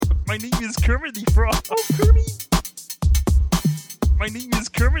My name is Kermit the Frog. Oh, Kermit. My name is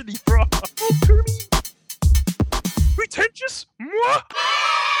Kermit the Frog. Oh, Kermit. Pretentious? Moi?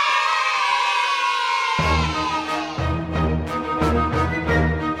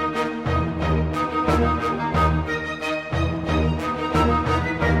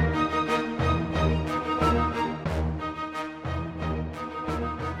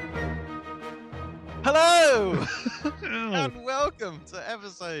 Hello and welcome to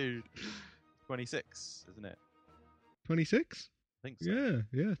episode 26, isn't it? 26? I think so.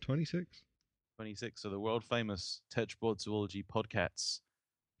 Yeah, 26. 26 of the world famous Tetrapod Zoology podcasts.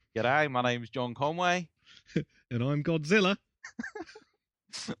 G'day, my name's John Conway. And I'm Godzilla.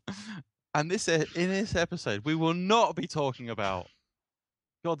 And in this episode, we will not be talking about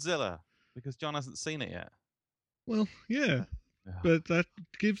Godzilla because John hasn't seen it yet. Well, yeah. But that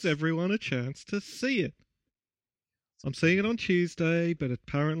gives everyone a chance to see it. I'm seeing it on Tuesday, but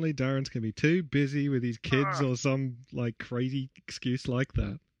apparently Darren's going to be too busy with his kids or some crazy excuse like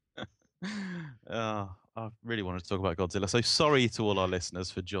that. I really wanted to talk about Godzilla, so sorry to all our listeners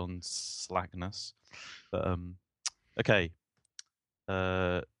for John's slackness. But okay.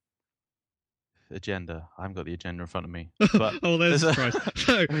 Agenda. I haven't got the agenda in front of me. But oh, there's a surprise.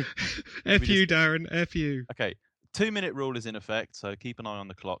 So, F you, Darren. F you. Okay. 2-minute rule is in effect, so keep an eye on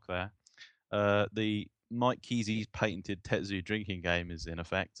the clock there. The Mike Kesey's patented Tetsu drinking game is in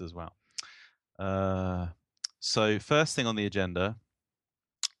effect as well. So first thing on the agenda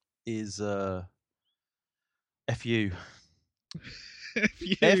is FU.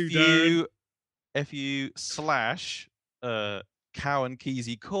 FU slash Cow and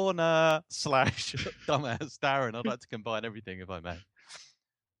Kesey corner slash dumbass Darren. I'd like to combine everything if I may.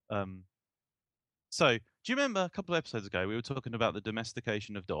 So, do you remember a couple of episodes ago we were talking about the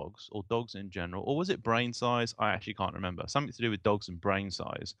domestication of dogs, or dogs in general, or was it brain size? I actually can't remember. Something to do with dogs and brain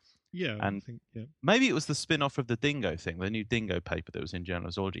size. Yeah, and I think, yeah. Maybe it was the spin-off of the dingo thing, the new dingo paper that was in Journal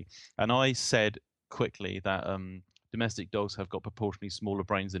of Zoology. And I said quickly that domestic dogs have got proportionally smaller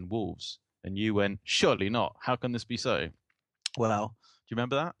brains than wolves. And you went, surely not. How can this be so? Well, do you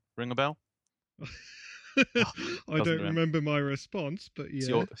remember that? Ring a bell? I don't remember my response, but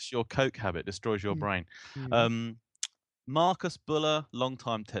yeah. It's your coke habit destroys your brain. Marcus Buller,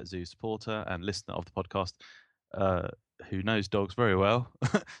 long-time Tetsu supporter and listener of the podcast, who knows dogs very well,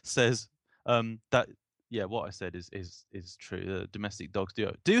 says that what I said is true. The domestic dogs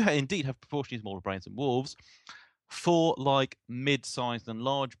do indeed have proportionally smaller brains than wolves for mid-sized and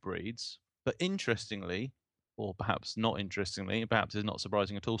large breeds, but interestingly, or perhaps not interestingly, perhaps it's not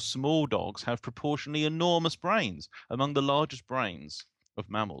surprising at all, small dogs have proportionally enormous brains, among the largest brains of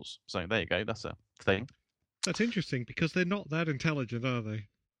mammals. So there you go, that's a thing. That's interesting, because they're not that intelligent, are they?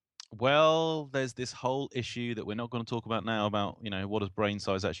 Well, there's this whole issue that we're not going to talk about now about, what does brain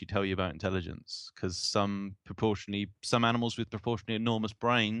size actually tell you about intelligence? Because some animals with proportionally enormous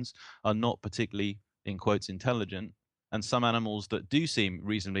brains are not particularly, in quotes, intelligent. And some animals that do seem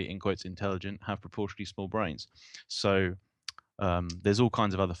reasonably, in quotes, intelligent have proportionally small brains. So there's all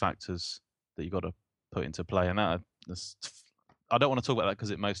kinds of other factors that you've got to put into play. And I don't want to talk about that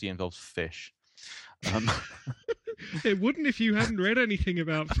because it mostly involves fish. It wouldn't if you hadn't read anything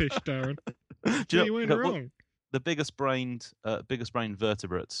about fish, Darren. You went wrong. The biggest brained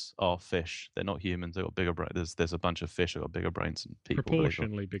vertebrates are fish. They're not humans. They've got bigger brains. There's a bunch of fish that got bigger brains than people.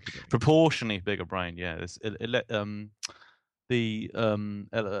 Proportionally bigger brain. Proportionally bigger brain. Yeah.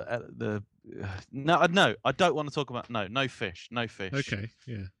 No. I don't want to talk about no fish. No fish. Okay.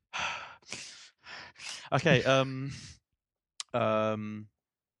 Yeah. Okay.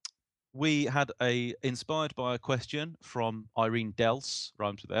 We had inspired by a question from Irene Dels,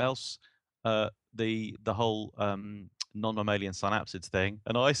 rhymes with else. The whole non-mammalian synapsids thing,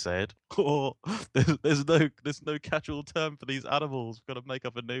 and I said, there's no catch-all term for these animals. We've got to make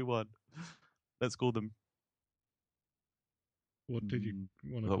up a new one. Let's call them. What did you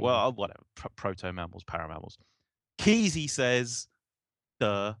want to? Well, whatever. Proto-mammals, paramammals. Kesey says,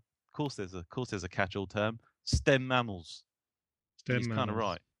 "Duh. Of course, there's a catch-all term. Stem mammals." He's kind of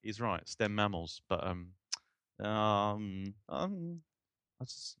right. He's right. Stem mammals, but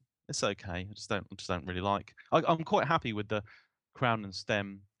it's okay. I just don't really like. I'm quite happy with the crown and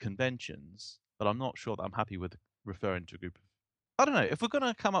stem conventions, but I'm not sure that I'm happy with referring to a group of. I don't know. If we're going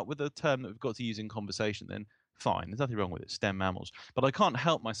to come up with a term that we've got to use in conversation, then fine. There's nothing wrong with it. Stem mammals, but I can't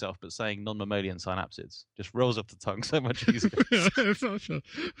help myself but saying non-mammalian synapsids. Just rolls off the tongue so much easier.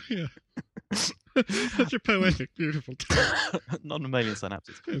 Yeah. Such a poetic, beautiful term. Non-mammalian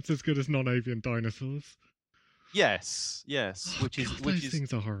synapsids. It's as good as non-avian dinosaurs. Yes. Those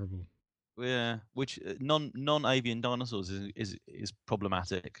things are horrible. Yeah, which non-avian dinosaurs is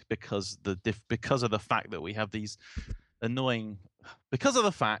problematic because because of the fact that we have these annoying because of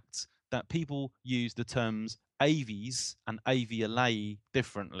the fact that people use the terms aves and avialae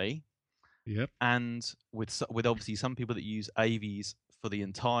differently, Yep. and with obviously some people that use aves for the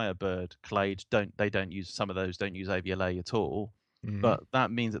entire bird clade don't use some of those don't use avialae at all. Mhm. But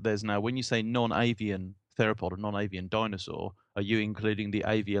that means that there's now when you say non-avian theropod or non-avian dinosaur, are you including the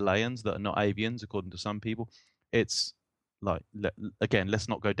avialaeans that are not avians according to some people? It's like again, let's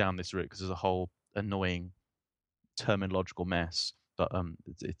not go down this route because there's a whole annoying terminological mess. But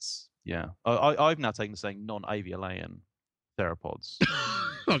it's yeah. I've now taken to saying non-avialaean theropods,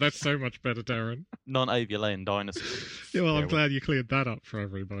 Oh, that's so much better, Darren. non-avialaean dinosaurs. Yeah, well, I'm Yeah, glad you cleared that up for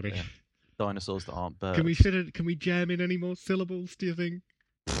everybody. Yeah. Dinosaurs that aren't birds. Can we jam in any more syllables, do you think?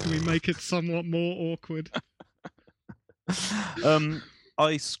 Can we make it somewhat more awkward?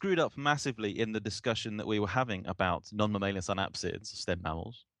 I screwed up massively in the discussion that we were having about non-mammalian synapsids, stem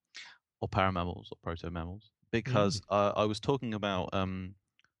mammals, or paramammals, or proto-mammals, because I was talking about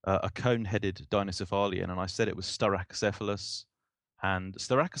a cone-headed Dinocephalian, and I said it was Styracocephalus. And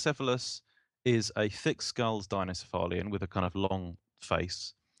Styracocephalus is a thick-skulled Dinocephalian with a kind of long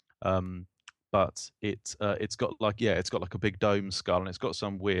face. But it's got like a big dome skull, and it's got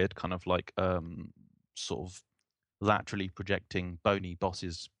some weird kind of like sort of laterally projecting bony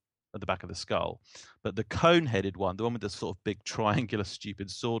bosses at the back of the skull. But the cone-headed one, the one with the sort of big triangular stupid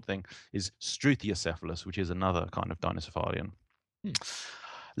sword thing, is Struthiocephalus, which is another kind of Dinocephalian.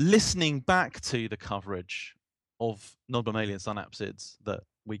 Listening back to the coverage of non-mammalian synapsids that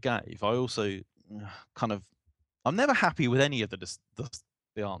we gave, I also I'm never happy with any of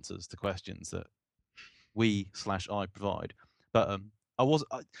the answers to questions that I provide. But I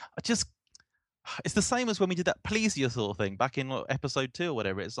just it's the same as when we did that plesiosaur thing back in episode 2 or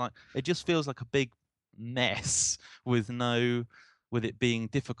whatever. It's like it just feels like a big mess with it being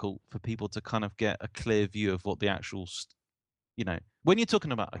difficult for people to kind of get a clear view of what the actual when you're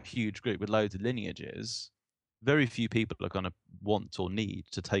talking about a huge group with loads of lineages, very few people are going to want or need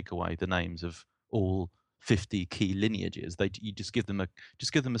to take away the names of all 50 key lineages. You just give them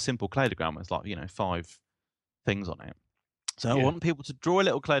a simple cladogram with 5 things on it. So I want people to draw a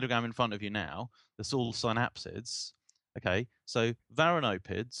little cladogram in front of you now. That's all synapsids. Okay, so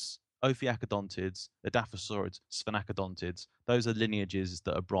Varanopids, Ophiachodontids, Edaphosaurids, Sphenacodontids. Those are lineages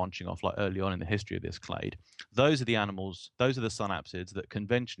that are branching off like early on in the history of this clade. Those are the animals. Those are the synapsids that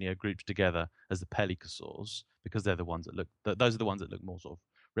conventionally are grouped together as the pelycosaurs because they're the ones that look. Those are the ones that look more sort of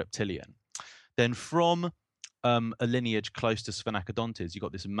reptilian. Then from a lineage close to Sphenacodontids, you've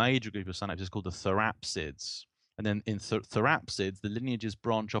got this major group of synapsids called the Therapsids. And then in Therapsids, the lineages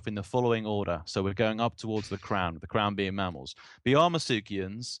branch off in the following order. So we're going up towards the crown being mammals.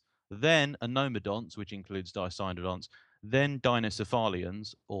 Biarmasuchians, then Anomodonts, which includes Dicynodonts, then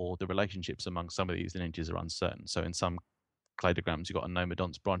Dinocephalians, or the relationships among some of these lineages are uncertain. So in some cladograms, you've got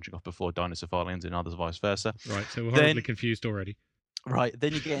Anomodonts branching off before Dinocephalians, in others vice versa. Right, so we're horribly confused already. Right,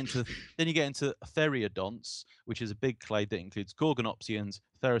 then you get into Theriodonts, which is a big clade that includes Gorgonopsians,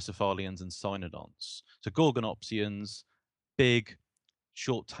 Therocephalians, and Cynodonts. So Gorgonopsians, big,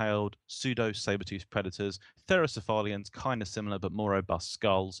 short-tailed, pseudo-saber-toothed predators. Therocephalians, kind of similar but more robust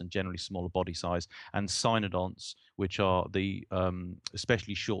skulls and generally smaller body size. And Cynodonts, which are the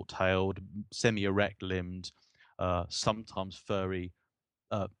especially short-tailed, semi-erect limbed, sometimes furry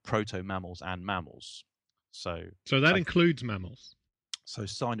proto-mammals and mammals. So that includes mammals. So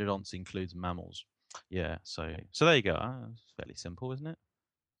Cynodonts includes mammals. Yeah, so there you go. It's fairly simple, isn't it?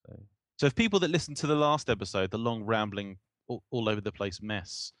 So if people that listened to the last episode, the long rambling all over the place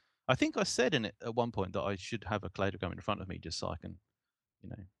mess, I think I said in it at one point that I should have a cladogram in front of me just so I can,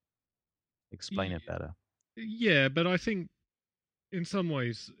 explain it better. Yeah, but I think in some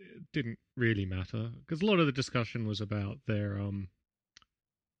ways it didn't really matter because a lot of the discussion was about their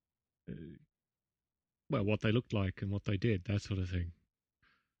what they looked like and what they did, that sort of thing.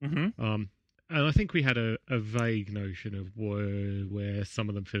 Mm-hmm. And I think we had a vague notion of where some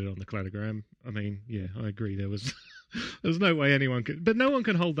of them fitted on the cladogram. I mean, yeah, I agree. There's no way anyone could, but no one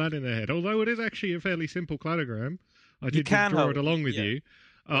can hold that in their head. Although it is actually a fairly simple cladogram. I did draw it along with you.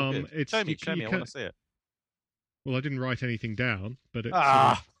 It's show me. I want to see it. Well, I didn't write anything down, but it's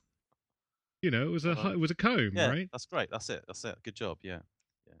it was a comb, right? That's great. That's it. Good job. Yeah.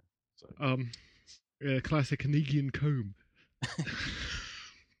 So. Classic Anegian comb.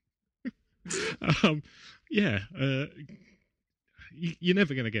 You're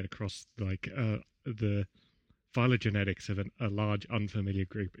never going to get across the phylogenetics of a large unfamiliar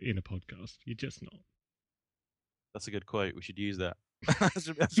group in a podcast. You're just not. That's a good quote. We should use that.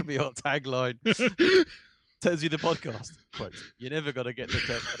 that should be our tagline. Tells you the podcast. Quote, you're never going to get the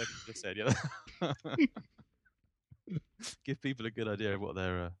text that I just said. Yeah. Give people a good idea of what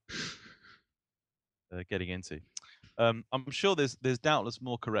they're getting into. I'm sure there's doubtless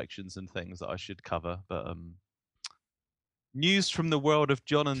more corrections and things that I should cover, but news from the world of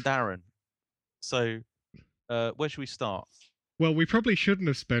John and Darren. So, where should we start? Well, we probably shouldn't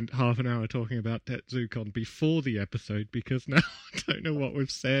have spent half an hour talking about TetZuCon before the episode, because now I don't know what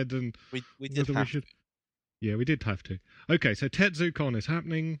we've said and we did have to. Yeah, we did have to. Okay, so TetZuCon is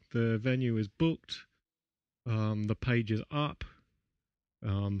happening. The venue is booked. The page is up,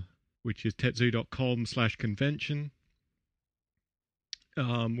 which is tetzu.com/convention.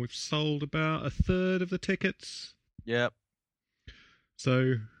 We've sold about a third of the tickets. Yep.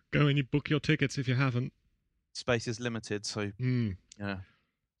 So go and you book your tickets if you haven't. Space is limited, so yeah.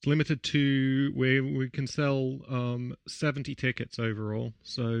 It's limited to where we can sell 70 tickets overall.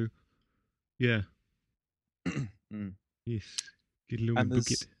 So yeah. Yes. Get along and book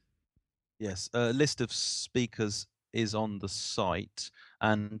it. Yes, a list of speakers is on the site,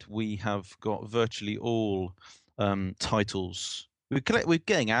 and we have got virtually all titles. We're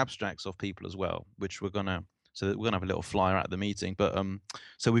getting abstracts of people as well, which we're gonna have a little flyer at the meeting. But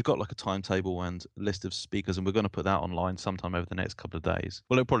so we've got like a timetable and a list of speakers, and we're going to put that online sometime over the next couple of days.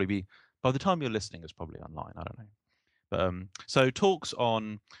 Well, it'll probably be by the time you're listening, it's probably online. I don't know. But so talks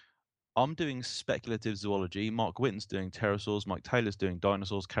on. I'm doing speculative zoology. Mark Witten's doing pterosaurs. Mike Taylor's doing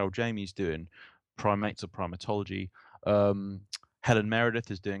dinosaurs. Carol Jamie's doing primates or primatology. Helen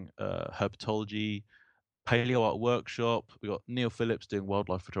Meredith is doing herpetology. Paleo Art Workshop. We got Neil Phillips doing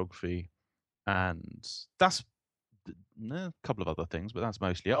wildlife photography, and that's a couple of other things, but that's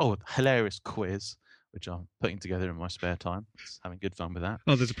mostly it. Oh, hilarious quiz, which I'm putting together in my spare time. Just having good fun with that.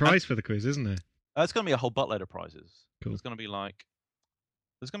 Oh, there's a prize for the quiz, isn't there? It's going to be a whole buttload of prizes. Cool. There's going to be like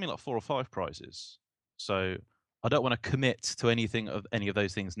 4 or 5 prizes. So I don't want to commit to any of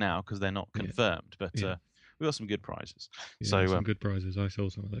those things now because they're not confirmed. But we got some good prizes. Yeah, so some good prizes. I saw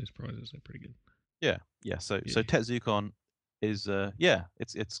some of those prizes. They're pretty good. Yeah. So TetZuCon is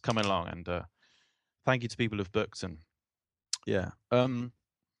it's coming along, and thank you to people who've booked, and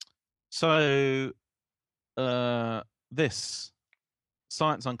this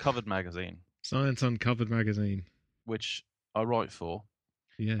Science Uncovered magazine, which I write for,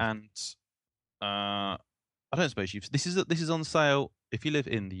 and I don't suppose this is on sale if you live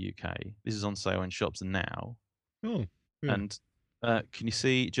in the UK. This is on sale in shops now. Oh, yeah. And can you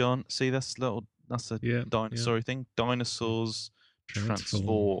see, John? See that's a dinosaur thing. Dinosaurs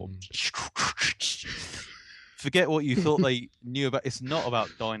transform. Forget what you thought they knew about. It's not about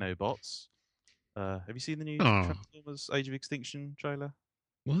Dinobots. Have you seen the new Transformers Age of Extinction trailer?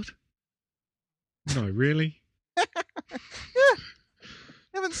 What? No, really? Yeah.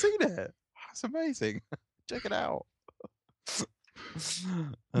 You haven't seen it? That's amazing. Check it out.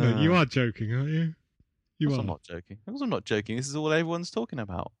 No, you are joking, aren't you? I'm not joking. I'm not joking. This is all everyone's talking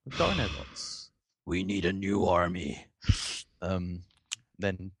about. The Dinobots. We need a new army. Then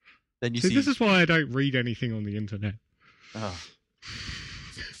you see. This is why I don't read anything on the internet.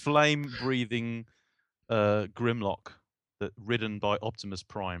 Flame-breathing Grimlock ridden by Optimus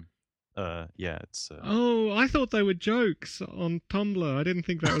Prime. It's. Oh, I thought they were jokes on Tumblr. I didn't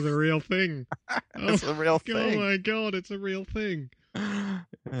think that was a real thing. It's a real thing. Oh my god, it's a real thing.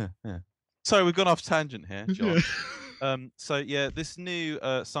 Yeah. So we've gone off tangent here, John. This new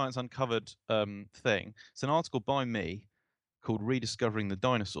Science Uncovered thing. It's an article by me called Rediscovering the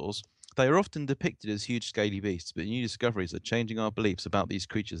Dinosaurs. They are often depicted as huge, scaly beasts, but new discoveries are changing our beliefs about these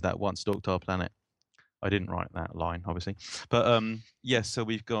creatures that once stalked our planet. I didn't write that line, obviously. But so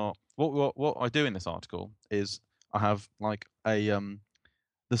we've got what I do in this article is I have like the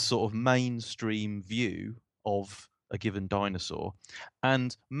sort of mainstream view of a given dinosaur,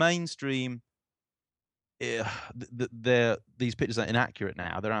 and mainstream. These pictures are inaccurate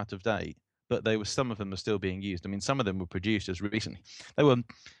now; they're out of date. But some of them are still being used. I mean, some of them were produced as recently. They were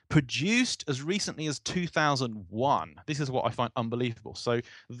produced as recently as 2001. This is what I find unbelievable. So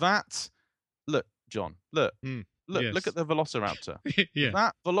look, John, look at the Velociraptor. Yeah.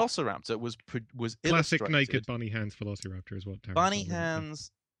 That Velociraptor was classic illustrated. naked bunny hands Velociraptor is what. Bunny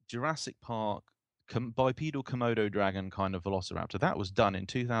hands, Jurassic Park, bipedal Komodo dragon kind of Velociraptor. That was done in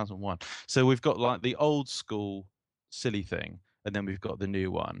 2001. So we've got like the old school silly thing, and then we've got the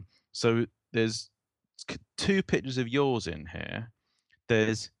new one. So there's 2 pictures of yours in here.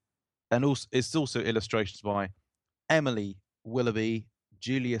 It's also illustrations by Emily Willoughby,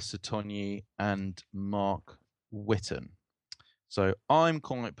 Julia Satogni, and Mark Witten. So I'm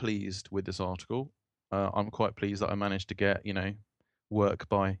quite pleased with this article. I'm quite pleased that I managed to get work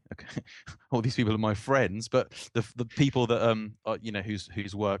by all these people are my friends, but the people that are,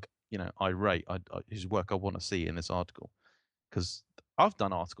 whose work I rate, whose work I want to see in this article, because I've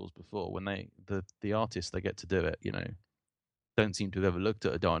done articles before when the artists they get to do it, don't seem to have ever looked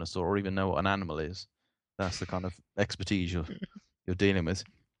at a dinosaur or even know what an animal is. That's the kind of expertise you're dealing with.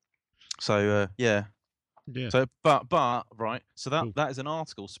 So yeah. So but right. So that is an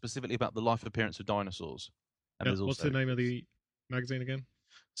article specifically about the life appearance of dinosaurs. And there's also, what's the name of the magazine again?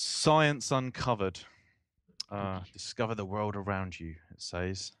 Science Uncovered. Discover the world around you, it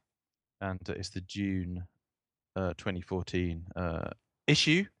says, and it's the June 2014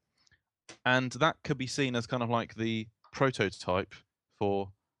 issue, and that could be seen as kind of like the prototype for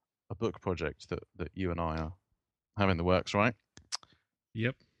a book project that you and I are having in the works, right?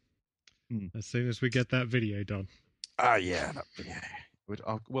 Yep. As soon as we get that video done. Yeah, that video.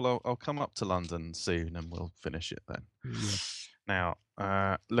 I'll come up to London soon and we'll finish it then. Yeah.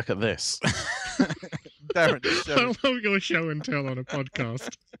 Now, look at this. Darren, I'm going to show and tell on a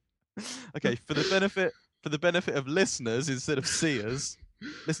podcast. Okay, for the benefit of listeners instead of seers,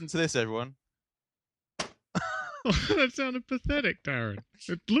 listen to this, everyone. That sounded pathetic, Darren.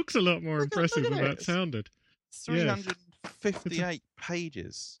 It looks a lot more impressive than that sounded. 358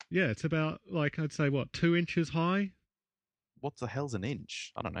 pages. Yeah, it's about, I'd say, 2 inches high? What the hell's an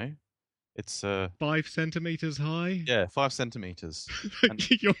inch? I don't know. It's 5 centimeters high? Yeah, 5 centimeters.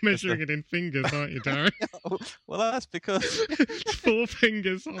 You're measuring it in fingers, aren't you, Darren? Well, that's because it's 4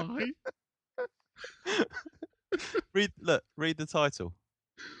 fingers high. Read the title.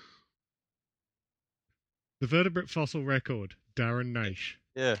 The Vertebrate Fossil Record, Darren Naish.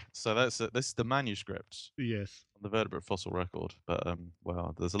 Yeah, so this is the manuscript. Yes. The Vertebrate Fossil Record, but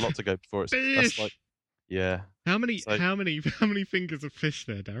there's a lot to go before it's. Fish! That's yeah. How many fingers of fish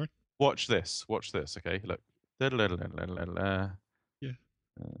there, Darren? Watch this. Okay, look. Yeah.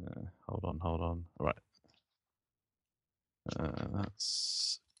 Hold on. All right.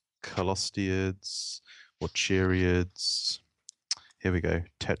 That's Colostiids or Cheiriids. Here we go.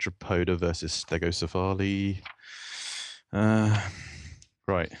 Tetrapoda versus Stegocephali.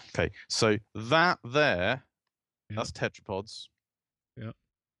 Right. Okay. So that there, that's tetrapods. Yeah.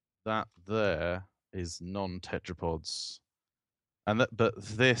 That there is non-tetrapods. But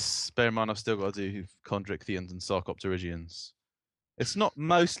this, bear in mind, I've still got to do Chondrichthyans and Sarcopterygians. It's not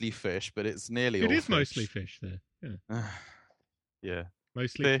mostly fish, but it's nearly all fish. It is mostly fish there. Yeah. Yeah.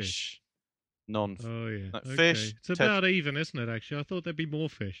 Mostly fish. Non-fish. Oh, yeah. Okay. Fish. It's about even, isn't it, actually? I thought there'd be more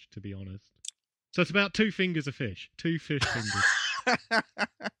fish, to be honest. So it's about 2 fingers of fish. 2 fish fingers.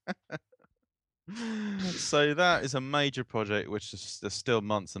 So that is a major project, which there's still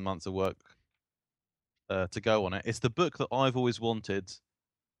months and months of work to go on it. It's the book that I've always wanted.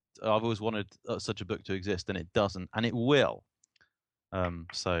 I've always wanted such a book to exist, and it doesn't, and it will.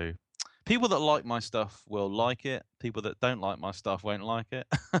 So people that like my stuff will like it. People that don't like my stuff won't like it.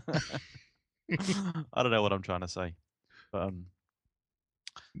 I don't know what I'm trying to say. But,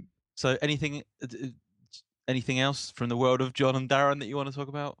 so anything else from the world of John and Darren that you want to talk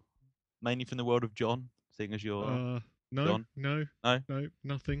about? Mainly from the world of John, seeing as you're John? No,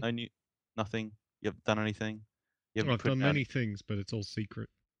 nothing. Nothing. You haven't done anything? I've done many things, but it's all secret.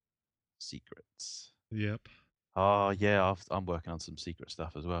 Secrets. Yep. Oh, yeah, I'm working on some secret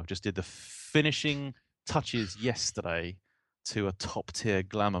stuff as well. Just did the finishing touches yesterday to a top-tier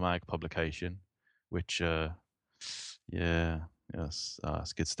Glamour Mag publication, which, yes,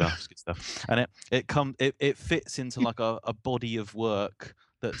 it's good stuff. It's good stuff, and it fits into like a body of work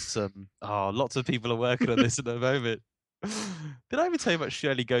that's lots of people are working on this at the moment. Did I ever tell you about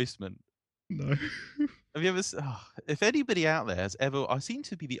Shirley Ghostman? No. Have you ever? If anybody out there has ever, I seem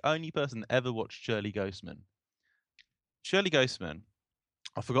to be the only person that ever watched Shirley Ghostman. Shirley Ghostman,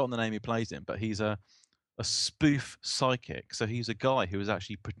 I've forgotten the name he plays in, but he's a spoof psychic. So he's a guy who was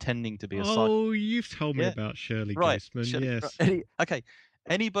actually pretending to be a psychic. Oh, you've told me about Shirley Ghostman, yes. Right. Okay.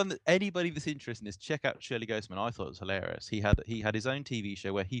 Anybody that's interested in this, check out Shirley Ghostman. I thought it was hilarious. He had his own TV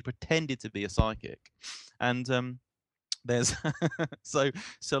show where he pretended to be a psychic, and there's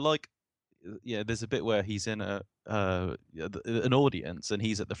there's a bit where he's in an audience and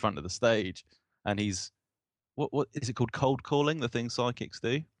he's at the front of the stage, and he's what is it called? Cold calling, the thing psychics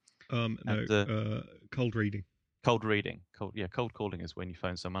do. Cold reading. Cold reading. Cold calling is when you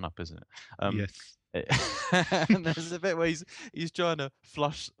phone someone up, isn't it? Yes. And there's a bit where he's trying to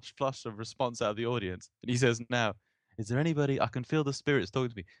flush a response out of the audience, and he says, "Now, is there anybody? I can feel the spirits talking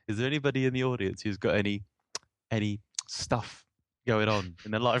to me. Is there anybody in the audience who's got any stuff going on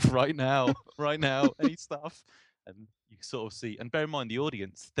in their life right now? Any stuff?" And you sort of see, and bear in mind, the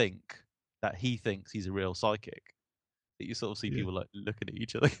audience think that he thinks he's a real psychic. You sort of see Yeah. people like looking at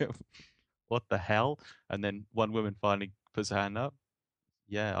each other, going, what the hell? And then one woman finally puts her hand up.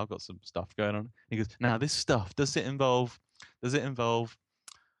 Yeah, I've got some stuff going on. He goes, now this stuff, does it involve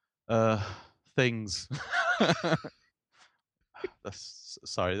things?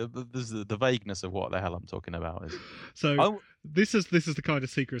 Sorry, the vagueness of what the hell I'm talking about is. So this is the kind of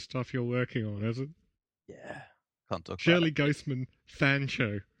secret stuff you're working on, isn't it? Yeah, can't talk Shirley about it. Ghostman fan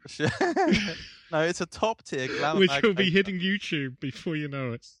show. No, it's a top tier glamour which mag will be paper. hitting YouTube before you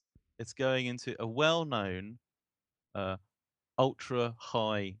know it. It's going into a well-known, ultra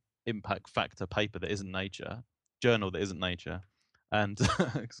high impact factor paper that isn't Nature, journal that isn't Nature, and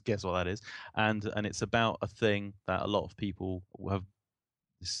guess what that is? And it's about a thing that a lot of people have.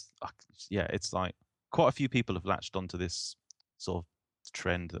 Yeah, it's like quite a few people have latched onto this sort of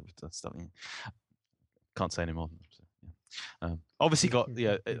trend that stuff. Can't say anymore. Obviously got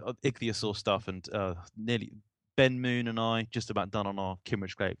ichthyosaur stuff, and nearly Ben Moon and I just about done on our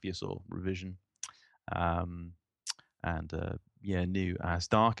Kimmeridge Clay ichthyosaur revision, and new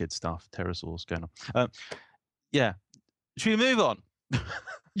Astarchid stuff, pterosaurs going on. Yeah, should we move on?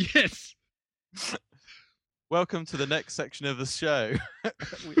 Yes. Welcome to the next section of the show.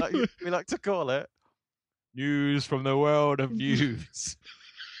 we like to call it News from the World of News.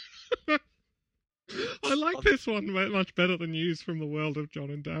 I like this one much better than News from the World of John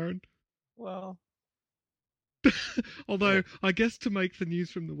and Darren. Well, although yeah. I guess to make the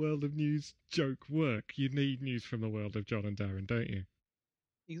News from the World of News joke work, you need News from the World of John and Darren, don't you?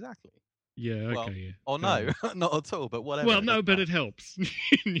 Exactly. Yeah, Well, okay. Yeah. Or no, not at all, but whatever. Well, no, but it helps.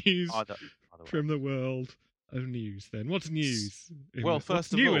 News Either way. from the World of News, then. What's news?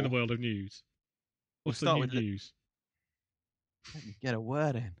 First of new all, in the world of news? What's the new news? Let me get a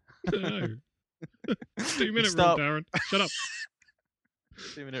word in. No. 2-minute rule, Darren. Shut up.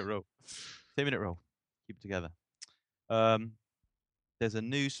 2-minute rule. 2-minute rule. Keep it together. There's a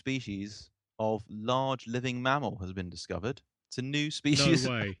new species of large living mammal has been discovered. It's a new species.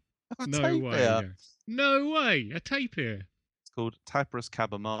 No way. Of No tapir. way. Yeah. No way. A tapir. It's called Tapirus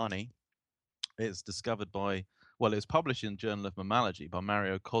cabamani. It's discovered by, well, it's published in Journal of Mammalogy by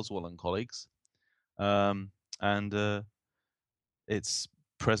Mario Coswell and colleagues. It's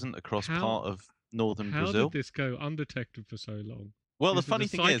present across part of northern Brazil. How did this go undetected for so long? Well, This the funny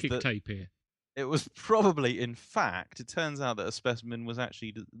was a thing is psychic that tapir. it was probably, in fact, it turns out that a specimen was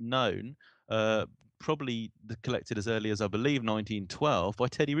actually known, probably collected as early as, I believe, 1912 by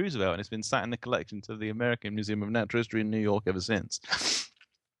Teddy Roosevelt, and it's been sat in the collections of the American Museum of Natural History in New York ever since.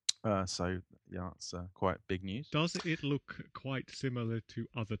 So, yeah, it's quite big news. Does it look quite similar to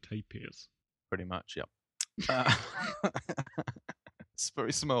other tapirs? Pretty much, yeah. It's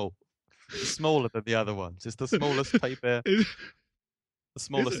very small. Smaller than the other ones. It's the smallest tapir. The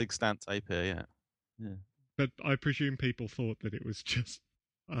smallest extant tapir, yeah. But I presume people thought that it was just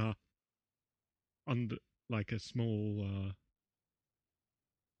like a small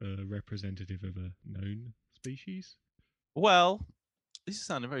representative of a known species. Well, this is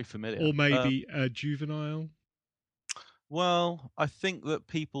sounding very familiar. Or maybe a juvenile. Well, I think that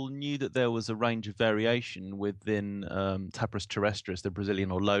people knew that there was a range of variation within Tapirus terrestris, the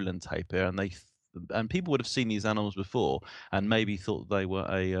Brazilian or lowland tapir, and people would have seen these animals before and maybe thought they were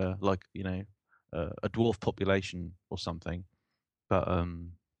a dwarf population or something. But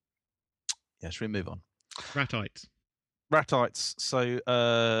should we move on? Ratites. So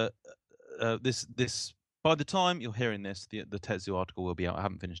this by the time you're hearing this, the Tetsu article will be out. I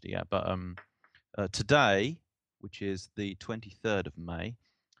haven't finished it yet, but today, which is the 23rd of May,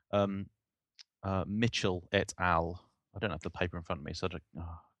 Mitchell et al. I don't have the paper in front of me, so I don't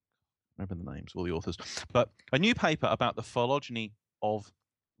remember the names of all the authors. But a new paper about the phylogeny of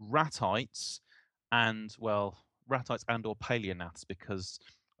ratites and or paleognaths, because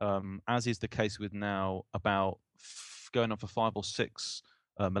as is the case with now about going on for 5 or 6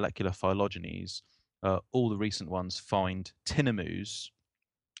 molecular phylogenies, all the recent ones find tinamous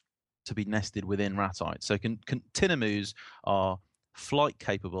to be nested within ratites. So tinamous are flight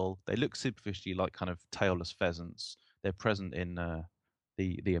capable. They look superficially like kind of tailless pheasants. They're present in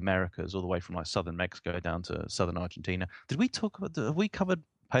the Americas, all the way from like southern Mexico down to southern Argentina. Have we covered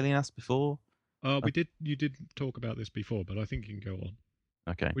paleognaths before? We did. You did talk about this before, but I think you can go on.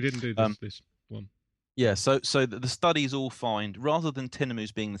 Okay. We didn't do this one. Yeah, so the studies all find, rather than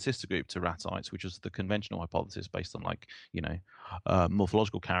tinamous being the sister group to ratites, which is the conventional hypothesis based on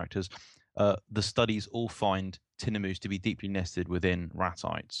morphological characters, the studies all find tinamous to be deeply nested within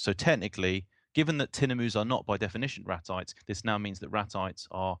ratites. So technically, given that tinamous are not by definition ratites, this now means that ratites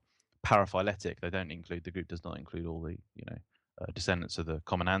are paraphyletic. The group does not include all the descendants of the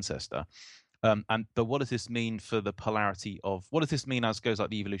common ancestor. But what does this mean for the polarity of what does this mean as goes like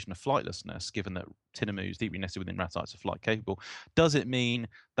the evolution of flightlessness? Given that tinamous deeply nested within ratites are flight capable, does it mean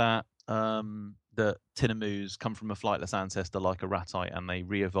that that tinamous come from a flightless ancestor like a ratite and they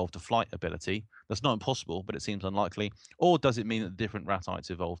re-evolved a flight ability? That's not impossible, but it seems unlikely. Or does it mean that the different ratites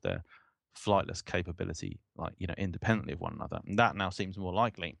evolved their flightless capability, like independently of one another? And that now seems more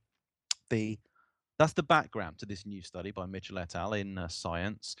likely. That's the background to this new study by Mitchell et al. In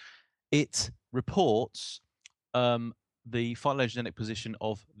Science. It reports the phylogenetic position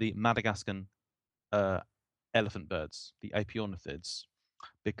of the Madagascan elephant birds, the apiornithids,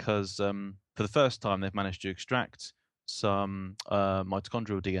 because for the first time they've managed to extract some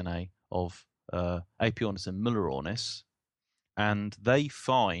mitochondrial DNA of Apiornis mulleriornis, and they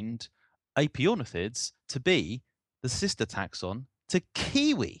find apiornithids to be the sister taxon to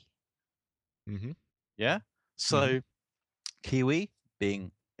kiwi. Mm-hmm. Yeah. So kiwi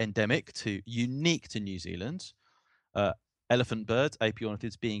being unique to New Zealand, elephant birds,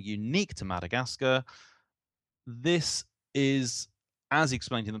 apiornithids being unique to Madagascar. This is, as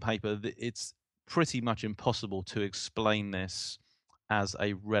explained in the paper, it's pretty much impossible to explain this as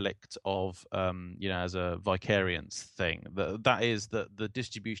a relict of, as a vicariance thing. That is that the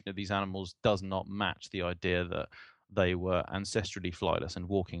distribution of these animals does not match the idea that they were ancestrally flightless and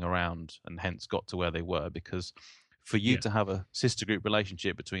walking around and hence got to where they were, because for you to have a sister group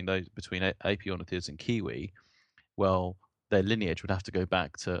relationship between apiornithids and kiwi, well, their lineage would have to go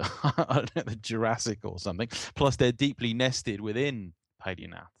back to I don't know, the Jurassic or something. Plus, they're deeply nested within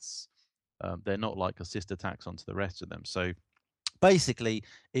paleognaths. They're not like a sister taxon to the rest of them. So basically,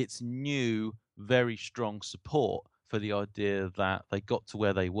 it's new, very strong support for the idea that they got to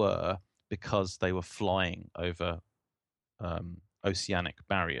where they were because they were flying over oceanic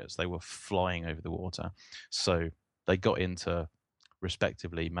barriers. They were flying over the water. So they got into,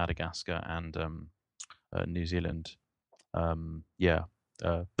 respectively, Madagascar and New Zealand.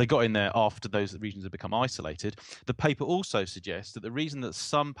 They got in there after those regions had become isolated. The paper also suggests that the reason that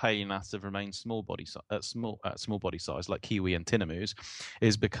some paleognaths have remained small body size, like kiwi and tinamous,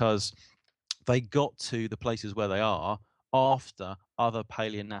 is because they got to the places where they are after other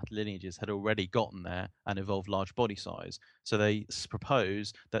paleognath lineages had already gotten there and evolved large body size. So they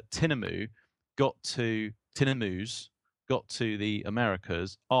propose that tinamous got to the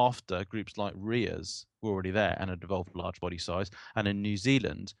Americas after groups like rheas were already there and had evolved large body size. And in New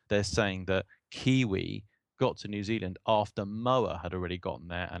Zealand, they're saying that kiwi got to New Zealand after moa had already gotten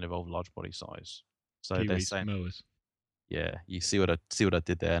there and evolved large body size. So Kiwis, they're saying moas. Yeah, you see what I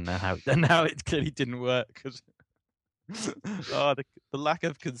did there, and now it clearly didn't work because the lack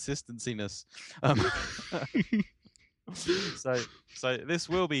of consistenciness. So this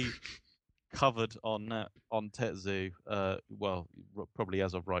will be covered on TetZoo. Probably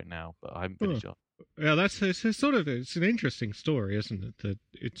as of right now, but I haven't finished up. Yeah, it's an interesting story, isn't it? That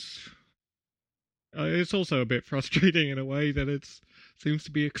it's also a bit frustrating in a way that it seems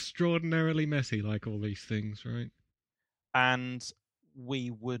to be extraordinarily messy, like all these things, right? And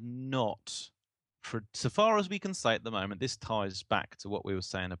we would not, so far as we can say at the moment, this ties back to what we were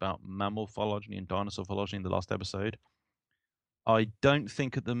saying about mammal phylogeny and dinosaur phylogeny in the last episode. I don't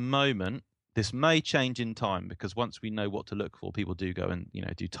think at the moment, this may change in time, because once we know what to look for, people do go and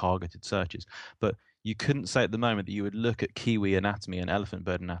do targeted searches. But you couldn't say at the moment that you would look at kiwi anatomy and elephant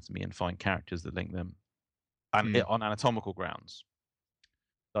bird anatomy and find characters that link them, and on anatomical grounds.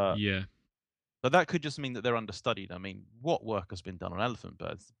 But that could just mean that they're understudied. I mean, what work has been done on elephant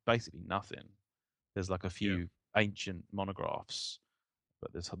birds? Basically nothing. There's like a few ancient monographs,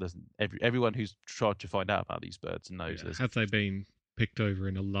 but there's everyone who's tried to find out about these birds knows this. Have they been picked over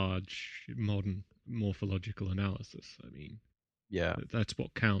in a large modern morphological analysis? I mean, that's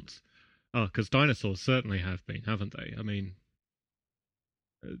what counts. Because dinosaurs certainly have been, haven't they? I mean,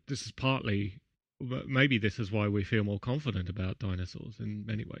 this is partly, maybe this is why we feel more confident about dinosaurs in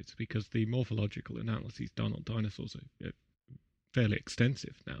many ways, because the morphological analyses done on dinosaurs are fairly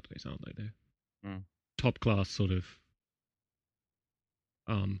extensive nowadays, aren't they? They're top class sort of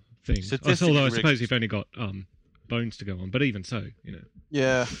things. Although I suppose you've only got bones to go on, but even so,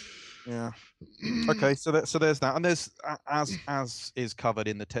 Yeah. Okay, so there's that, and there's as is covered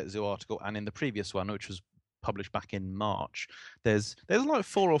in the TetZoo article and in the previous one, which was published back in March. There's like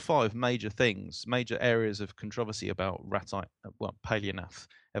 4 or 5 major areas of controversy about paleognath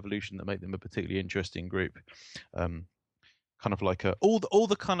evolution that make them a particularly interesting group. Kind of like all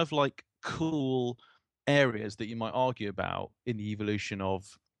the kind of like cool areas that you might argue about in the evolution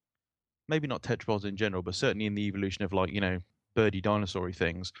of maybe not tetrapods in general, but certainly in the evolution of like birdie dinosaur-y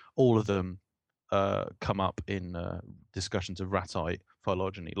things. All of them come up in discussions of ratite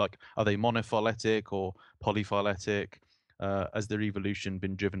phylogeny. Like, are they monophyletic or polyphyletic? Has their evolution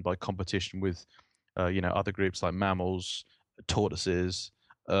been driven by competition with, other groups like mammals, tortoises?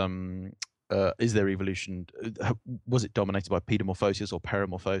 Is their evolution, was it dominated by pedomorphosis or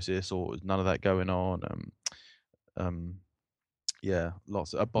paramorphosis, or was none of that going on?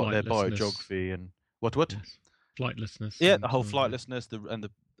 Lots about their biogeography and what? Yes. Flightlessness. Yeah, the whole flightlessness, the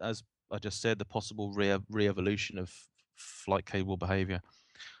as I just said, the possible re-evolution of flight-capable behaviour.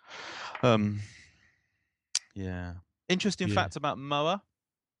 Interesting fact about moa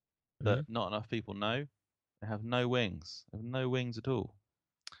that not enough people know: they have no wings. They have no wings at all.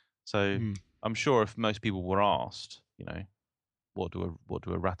 So I'm sure if most people were asked, what do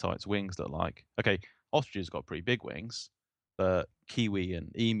a ratite's wings look like? Okay, ostriches got pretty big wings, but kiwi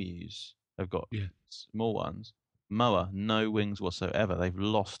and emus have got small ones. Moa, no wings whatsoever. They've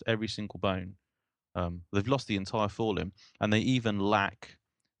lost every single bone. They've lost the entire forelimb, and they even lack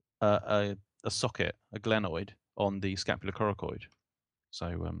a socket, a glenoid, on the scapulocoracoid.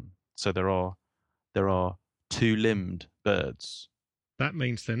 So there are two-limbed birds. That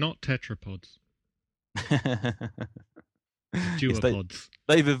means they're not tetrapods. Duopods.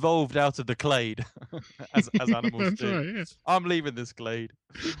 They've evolved out of the clade, as animals That's do. right, yes. I'm leaving this clade.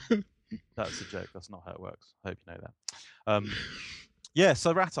 That's a joke. That's not how it works. I hope you know that.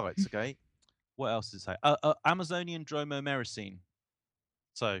 So ratites, okay. What else does it say? Amazonian dromomericine.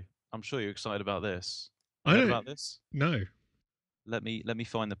 So I'm sure you're excited about this. About this? No. Let me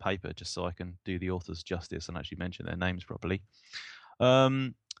find the paper just so I can do the authors justice and actually mention their names properly.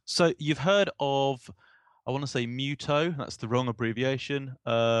 So you've heard of, I want to say Muto. That's the wrong abbreviation.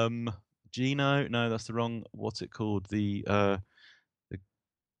 Geno. No, that's the wrong. What's it called? The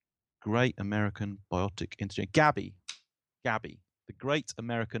Great American Biotic Interchange. Gabi. The Great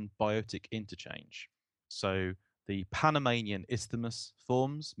American Biotic Interchange. So the Panamanian Isthmus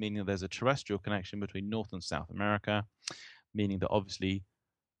forms, meaning that there's a terrestrial connection between North and South America, meaning that obviously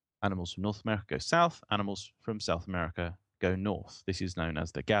animals from North America go south, animals from South America go north. This is known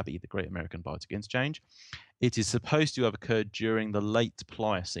as the Gabi, the Great American Biotic Interchange. It is supposed to have occurred during the late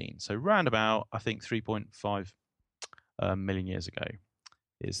Pliocene, so round about, I think, 3.5 million years ago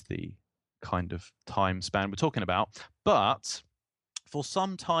is the kind of time span we're talking about. But for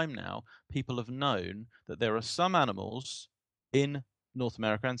some time now, people have known that there are some animals in North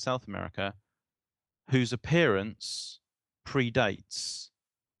America and South America whose appearance predates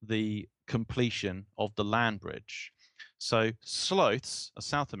the completion of the land bridge. So sloths are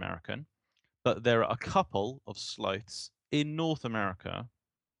South American, but there are a couple of sloths in North America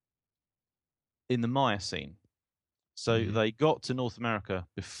in the Miocene. So they got to North America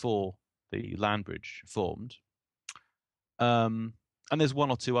before the land bridge formed. And there's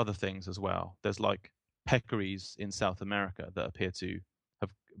one or two other things as well. There's like peccaries in South America that appear to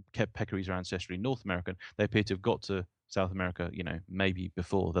have kept peccaries are ancestrally North American. They appear to have got to South America, maybe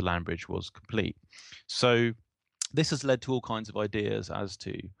before the land bridge was complete. So this has led to all kinds of ideas as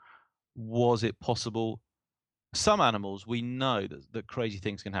to, was it possible? Some animals, we know that crazy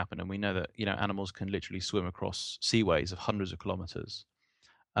things can happen, and we know that animals can literally swim across seaways of hundreds of kilometers,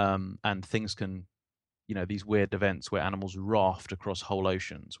 and things can, these weird events where animals raft across whole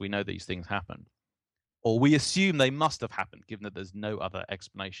oceans. We know these things happen, or we assume they must have happened, given that there's no other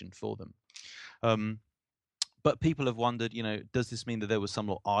explanation for them. But people have wondered, does this mean that there was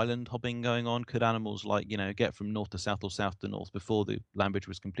some island hopping going on? Could animals get from north to south or south to north before the land bridge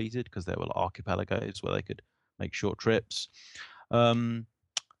was completed? Because there were archipelagos where they could make short trips.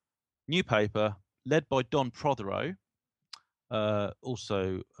 New paper led by Don Prothero,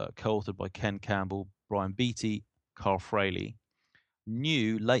 also co-authored by Ken Campbell, Brian Beattie, Carl Fraley.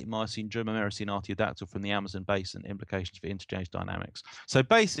 New late Miocene dromomericine artiodactyl from the Amazon basin, implications for interchange dynamics. So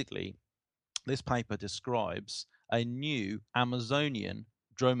basically, this paper describes a new Amazonian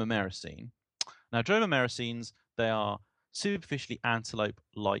dromomericine. Now, dromomericines, they are superficially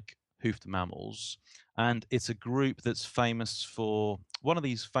antelope-like hoofed mammals, and it's a group that's famous for one of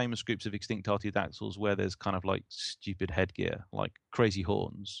these famous groups of extinct artiodactyls where there's kind of like stupid headgear, like crazy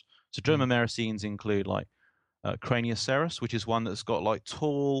horns. So dromomericines include like Cranioceros, which is one that's got like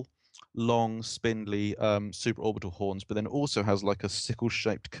tall, long, spindly supraorbital horns, but then also has like a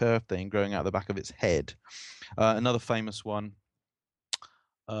sickle-shaped curved thing growing out the back of its head. Another famous one.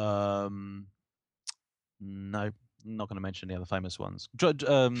 No, I'm not going to mention the other famous ones.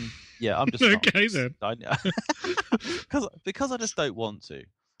 Yeah, I'm just okay then. because I just don't want to.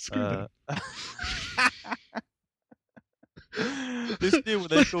 Screw This new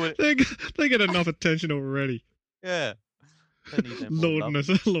they call it. They get enough attention already. Yeah.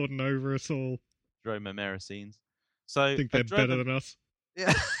 Lording over us all. Dromaeosaurines. So I think they're better than us.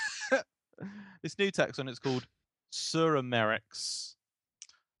 Yeah. This new taxon, it's called Suramerix,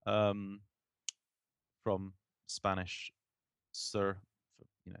 from Spanish sur,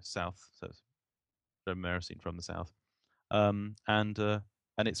 south, so Dromaeocene from the south, and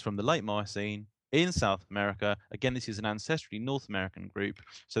it's from the late Miocene in South America. Again, this is an ancestrally North American group,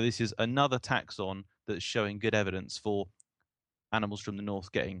 so this is another taxon that's showing good evidence for animals from the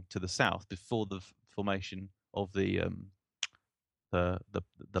north getting to the south before the formation of the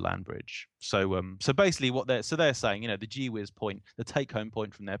land bridge. So basically, what they're saying, the GWIS point, the take-home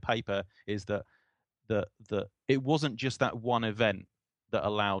point from their paper is that it wasn't just that one event that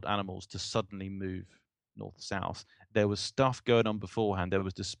allowed animals to suddenly move north-south. There was stuff going on beforehand. There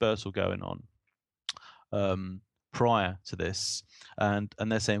was dispersal going on prior to this, and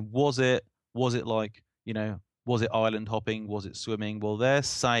they're saying, was it like, was it island hopping? Was it swimming? Well, they're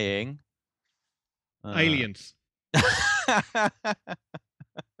saying aliens.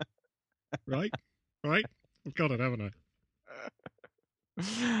 Right? I've got it, haven't I?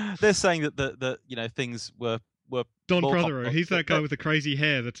 They're saying that things were Don Prothero. He's that guy with the crazy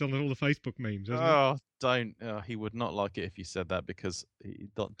hair that's on all the Facebook memes, isn't he? Don't. He would not like it if you said that, because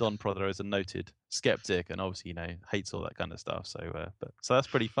Don Prothero is a noted skeptic and obviously hates all that kind of stuff. So that's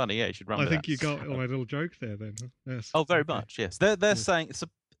pretty funny. Yeah, you should run. I think you got my little joke there, then. Huh? Yes. Oh, very much. Yes. They're saying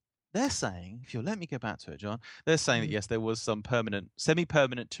They're saying, if you'll let me go back to it, John, they're saying that yes, there was some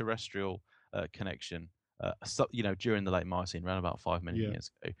semi-permanent terrestrial connection, during the late Miocene, around about 5 million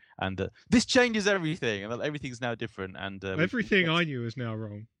years ago, and that this changes everything, and that everything's now different, and everything I knew is now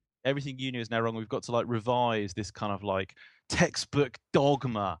wrong. Everything you knew is now wrong. We've got to revise this kind of textbook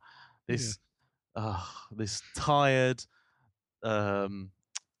dogma, this tired.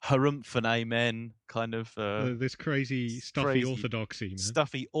 Harumph and amen kind of this crazy stuffy orthodoxy, man.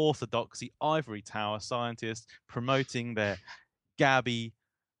 Stuffy orthodoxy ivory tower scientists promoting their Gabi.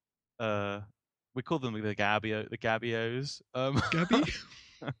 We call them the Gabios. Gabi?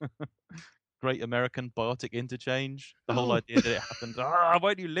 Great American Biotic Interchange. The whole idea that it happened. Why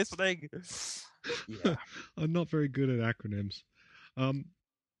aren't you listening? Yeah. I'm not very good at acronyms.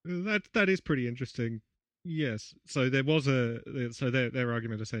 That is pretty interesting. Yes. So there was their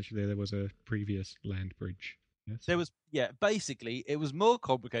argument essentially there was a previous land bridge. Yes. There was, basically it was more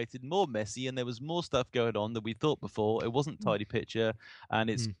complicated, more messy, and there was more stuff going on than we thought before. It wasn't a tidy picture, and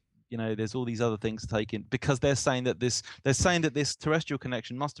it's there's all these other things to take in, because they're saying that this terrestrial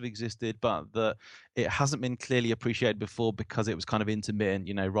connection must have existed, but that it hasn't been clearly appreciated before because it was kind of intermittent.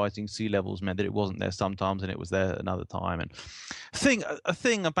 Rising sea levels meant that it wasn't there sometimes and it was there another time. And a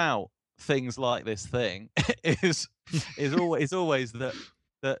thing about things like this thing is always that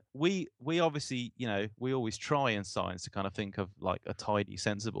we obviously we always try in science to kind of think of a tidy,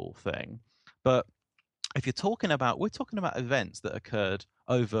 sensible thing, but if we're talking about events that occurred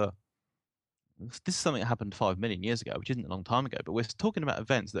over, this is something that happened 5 million years ago, which isn't a long time ago, but we're talking about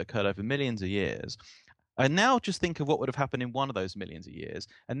events that occurred over millions of years. And now just think of what would have happened in one of those millions of years,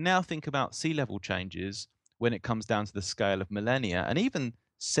 and now think about sea level changes when it comes down to the scale of millennia and even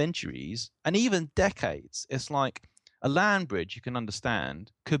centuries and even decades. It's like a land bridge, you can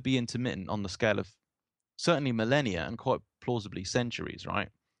understand, could be intermittent on the scale of certainly millennia and quite plausibly centuries, right?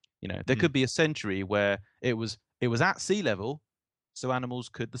 There could be a century where it was at sea level, so animals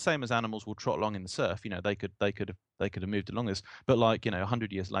could, the same as animals will trot along in the surf, they could have moved along this, but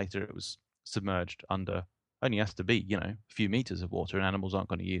 100 years later it was submerged under, only has to be a few meters of water, and animals aren't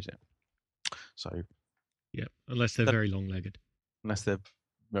going to use it. So unless they're very long-legged. Unless they're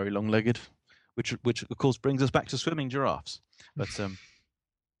very long-legged, which of course brings us back to swimming giraffes. But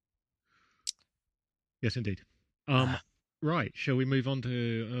yes, indeed. Right, shall we move on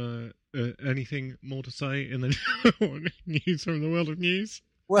to anything more to say in the news from the world of news?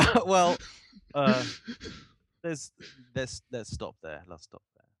 Well, let's stop there. Let's stop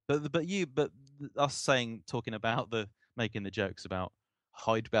there. But us talking about making the jokes about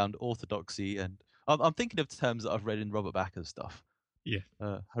hidebound orthodoxy, and I'm thinking of terms that I've read in Robert Backer's stuff. Yeah,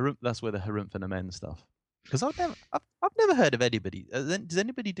 that's where the harumph and amen stuff. Because I've never heard of anybody. Does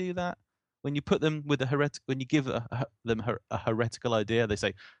anybody do that? When you put them with when you give them a heretical idea, they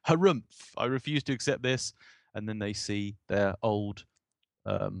say harumph, I refuse to accept this, and then they see their old,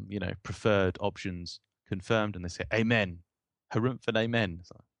 preferred options confirmed, and they say amen, harumph and amen.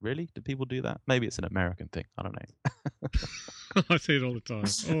 It's like, really? Do people do that? Maybe it's an American thing. I don't know. I see it all the time.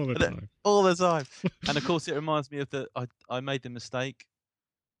 All the time. And of course, it reminds me of I made the mistake.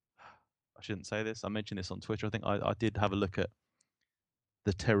 I shouldn't say this. I mentioned this on Twitter. I think I did have a look at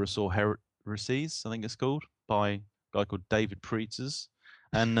the Pterosaur Heresies, I think it's called, by a guy called David Preetzers.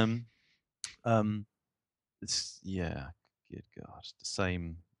 And It's good God, the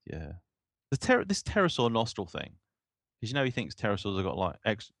same. Yeah, this pterosaur nostril thing, because he thinks pterosaurs have got like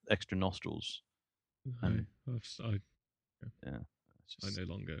extra nostrils, and I yeah, I no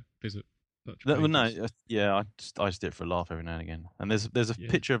longer visit such well, no, pages. yeah, I just do it for a laugh every now and again. And there's a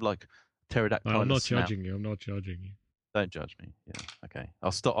picture of like pterodactyl. I'm not snout. judging you. I'm not judging you. Don't judge me. Yeah, okay.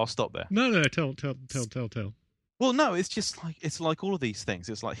 I'll stop there. No. Tell. Well, no, it's just like all of these things.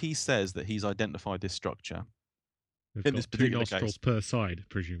 It's like he says that he's identified this structure. They've in got this two particular nostrils case. per side,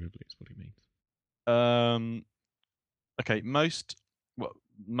 presumably, is what he means. Okay, most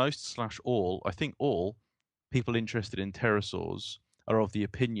 / all, I think all people interested in pterosaurs are of the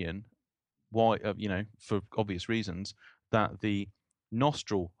opinion, why for obvious reasons, that the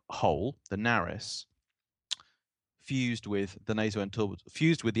nostril hole, the nares, fused with the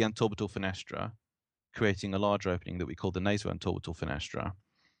antorbital fenestra, creating a larger opening that we call the nasoantorbital fenestra.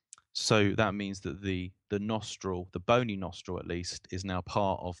 So that means that the nostril, the bony nostril at least, is now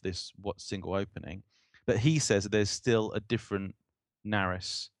part of this single opening. But he says that there's still a different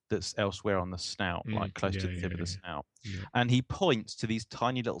nares that's elsewhere on the snout, like close to the tip of the snout. Yeah. And he points to these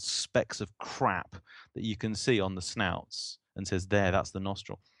tiny little specks of crap that you can see on the snouts and says, that's the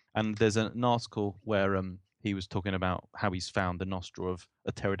nostril. And there's an article where he was talking about how he's found the nostril of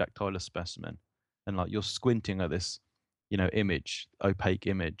a pterodactylus specimen. And like you're squinting at this, opaque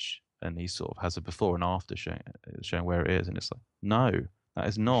image, and he sort of has a before and after showing where it is. And it's like, no, that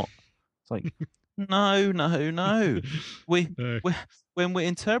is not. It's like, no. When we're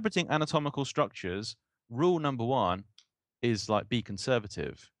interpreting anatomical structures, rule number one is like be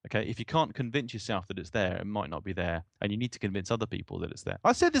conservative. Okay, if you can't convince yourself that it's there, it might not be there, and you need to convince other people that it's there.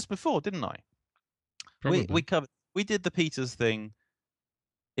 I said this before, didn't I? Probably. We did the Peters thing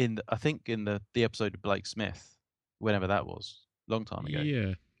in the episode of Blake Smith, whenever that was, long time ago.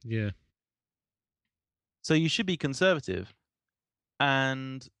 Yeah. So you should be conservative,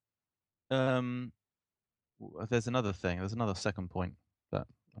 and there's another thing. There's another second point that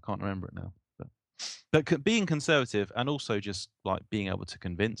I can't remember it now. But being conservative and also just like being able to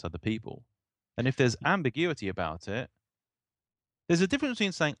convince other people. And if there's ambiguity about it, there's a difference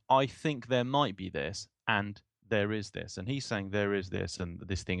between saying, I think there might be this and there is this. And he's saying there is this and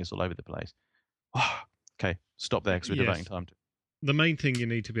this thing is all over the place. Okay, stop there because we're devoting time to it. The main thing you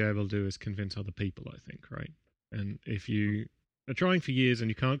need to be able to do is convince other people, I think, right? And if you are trying for years and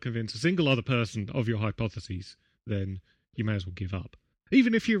you can't convince a single other person of your hypotheses, then you may as well give up.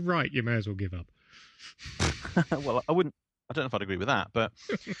 Even if you're right, you may as well give up. Well, I don't know if I'd agree with that, but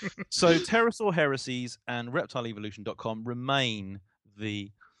so Pterosaur Heresies and ReptileEvolution.com remain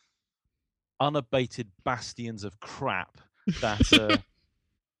the unabated bastions of crap that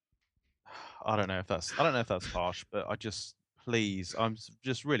I don't know if that's harsh, but I'm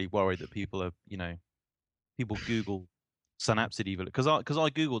just really worried that people are, people Google synapsid evil because I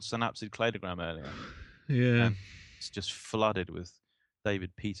googled synapsid cladogram earlier. Yeah, and it's just flooded with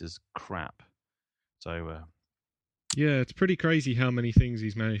David Peters crap. So yeah, it's pretty crazy how many things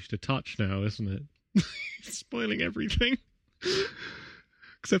he's managed to touch now, isn't it? He's spoiling everything.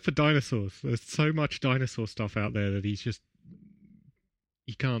 Except for dinosaurs. There's so much dinosaur stuff out there that he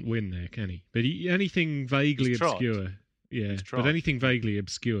can't win there, can he? But anything vaguely obscure. Yeah, but anything vaguely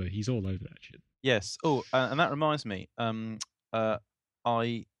obscure, he's all over that shit. Yes. Oh, and that reminds me. I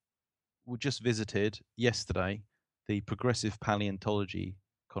just visited yesterday the Progressive Paleontology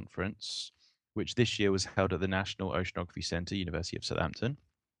Conference, which this year was held at the National Oceanography Centre, University of Southampton.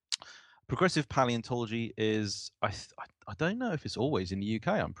 Progressive paleontology is, I don't know if it's always in the UK.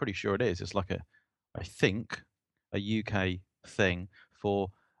 I'm pretty sure it is. It's like a UK thing for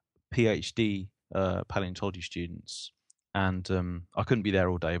PhD paleontology students. And I couldn't be there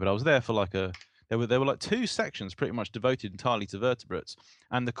all day, but I was there for there were like 2 sections pretty much devoted entirely to vertebrates.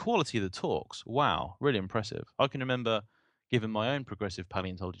 And the quality of the talks, wow, really impressive. I can remember giving my own progressive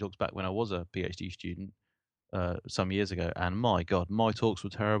paleontology talks back when I was a PhD student some years ago. And my God, my talks were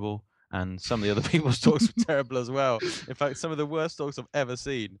terrible. And some of the other people's talks were terrible as well. In fact, some of the worst talks I've ever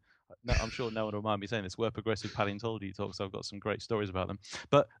seen, I'm sure no one will mind me saying this, were progressive paleontology talks. I've got some great stories about them.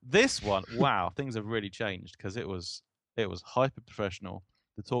 But this one, wow, things have really changed because it was hyper professional.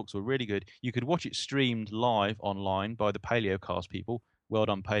 The talks were really good. You could watch it streamed live online by the Paleocast people. Well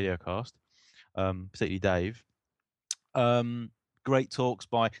done, Paleocast, particularly Dave. Great talks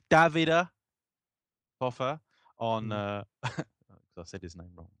by Davide Poffer on. I said his name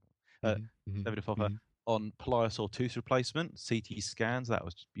wrong. David Poffer on pliosaur tooth replacement, CT scans. That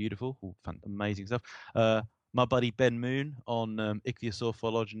was just beautiful, amazing stuff. My buddy Ben Moon on ichthyosaur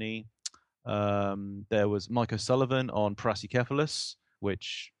phylogeny. There was Mike O'Sullivan on Parasycephalus,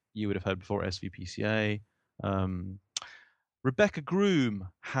 which you would have heard before, SVPCA. Rebecca Groom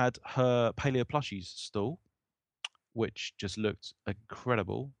had her Paleo Plushies stall, which just looked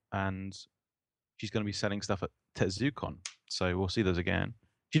incredible, and she's going to be selling stuff at TetZooCon, so we'll see those again.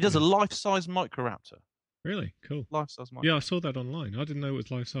 She does a life-size Microraptor. Really? Cool. Life-size Microraptor. Yeah, I saw that online. I didn't know it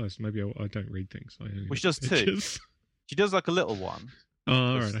was life-size. Maybe I don't read things. Well, she does two. She does like a little one. Oh,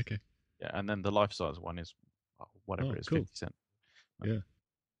 all right, okay. Yeah, and then the life-size one is whatever it is, cool. 50 cents. Yeah.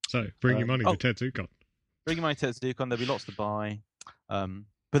 So, bring your money to TetZooCon. Bring your money to TetZooCon. There'll be lots to buy. But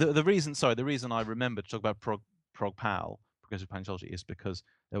the reason I remember to talk about ProgPal, Progressive Paleontology, is because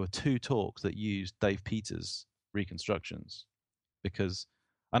there were 2 talks that used Dave Peters' reconstructions.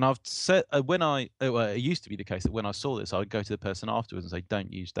 And I've said it used to be the case that when I saw this, I would go to the person afterwards and say,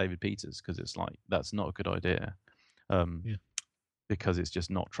 "Don't use David Peters," because it's like that's not a good idea, because it's just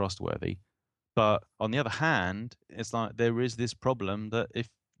not trustworthy. But on the other hand, it's like there is this problem that if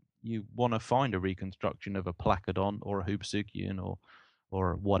you want to find a reconstruction of a Placodon or a Hubasukian or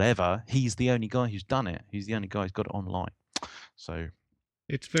whatever, he's the only guy who's done it. He's the only guy who's got it online. So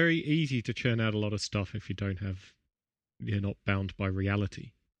it's very easy to churn out a lot of stuff if you're not bound by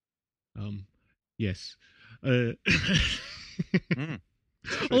reality. Yes.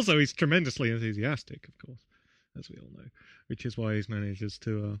 Also, he's tremendously enthusiastic, of course, as we all know, which is why he's manages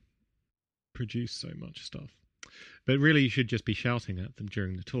to produce so much stuff. But really, you should just be shouting at them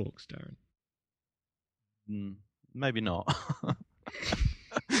during the talks, Darren. Maybe not.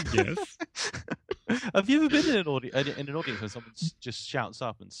 Yes. Have you ever been in an audience where someone just shouts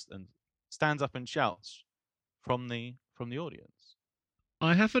up and stands up and shouts from the audience?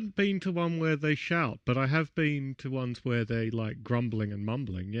 I haven't been to one where they shout, but I have been to ones where they like grumbling and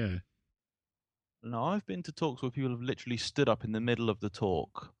mumbling. Yeah. No, I've been to talks where people have literally stood up in the middle of the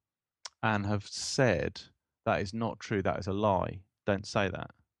talk and have said, "That is not true. That is a lie. Don't say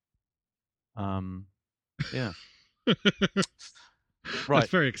that." Yeah. Right. That's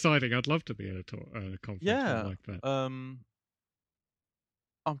very exciting. I'd love to be at a conference like that. I'm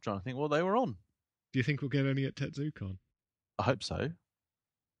trying to think what they were on. Do you think we'll get any at TetZooCon? I hope so.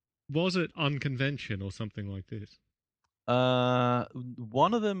 Was it Unconvention or something like this?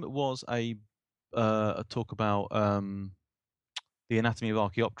 One of them was a talk about the anatomy of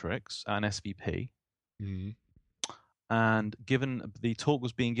Archaeopteryx and SVP. Mm-hmm. And the talk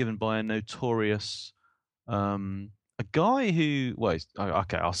was being given by a notorious a guy who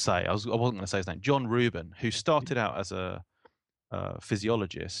I'll say I wasn't going to say his name, John Rubin, who started out as a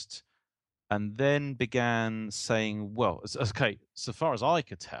physiologist and then began saying, so far as I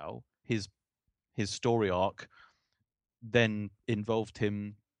could tell, his story arc then involved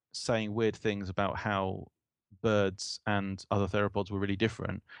him saying weird things about how birds and other theropods were really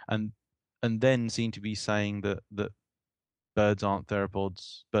different, and then seemed to be saying that birds aren't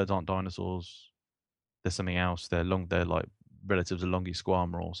theropods, birds aren't dinosaurs. There's something else. They're like relatives of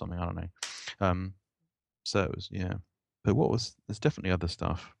Longisquama or something. I don't know. So it was But there's definitely other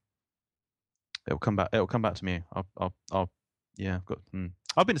stuff. It'll come back to me. I've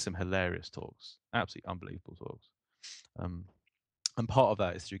been to some hilarious talks, absolutely unbelievable talks. And part of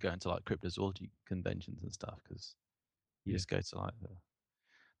that is through going to like cryptozoology conventions and stuff, because you just go to like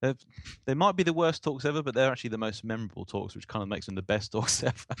they might be the worst talks ever, but they're actually the most memorable talks, which kind of makes them the best talks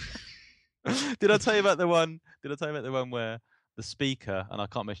ever. Did I tell you about the one where the speaker, and I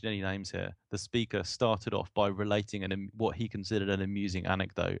can't mention any names here, the speaker started off by relating what he considered an amusing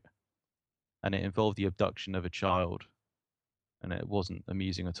anecdote, and it involved the abduction of a child, and it wasn't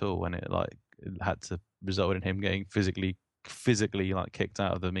amusing at all, and it had to result in him getting physically like kicked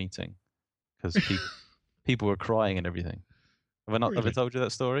out of the meeting because people were crying and everything. Have I told you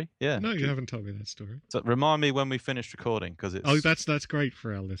that story? Yeah. No, you haven't told me that story. So remind me when we finish recording, because it's... that's great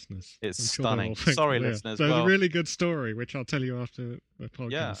for our listeners. It's stunning. Sorry, listeners. So it's a really good story, which I'll tell you after the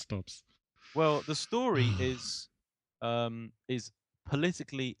podcast stops. Well, the story is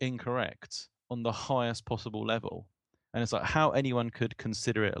politically incorrect on the highest possible level. And it's like how anyone could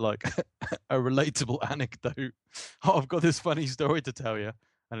consider it like a relatable anecdote. Oh, I've got this funny story to tell you.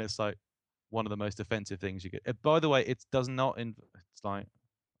 And it's like one of the most offensive things you get. By the way, it does not... It's like...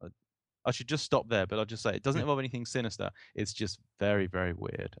 I should just stop there, but I'll just say it doesn't involve anything sinister. It's just very, very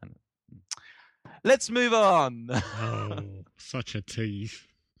weird. And let's move on. Oh, such a tease.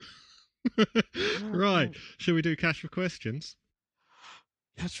 Right. Shall we do Cash for Questions?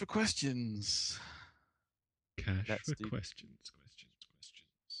 Cash for Questions. Questions.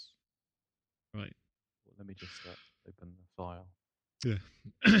 Right. Well, let me just open the file. Yeah.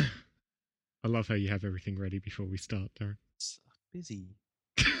 I love how you have everything ready before we start, Darren. It's busy.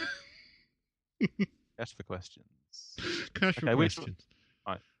 Cash for Questions. Cash for Questions.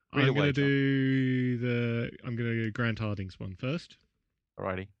 Right. Read I'm away, going to do Grant Harding's one first.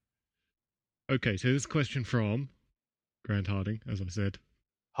 Alrighty. Okay, so this question from Grant Harding, as I said.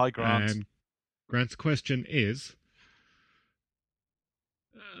 Hi, Grant. And Grant's question is...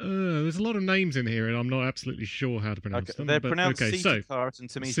 there's a lot of names in here, and I'm not absolutely sure how to pronounce them. They're pronounced Psittacaris and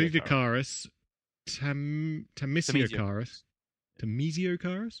Temesiacaris.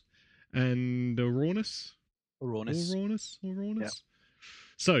 Temesiacaris, and Oraunus. Yeah.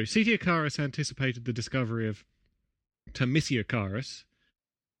 So, Psittacaris anticipated the discovery of Temesiacaris,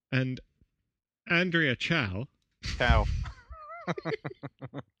 and Andrea Chow. Ciao.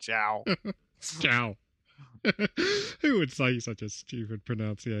 Chow. Who would say such a stupid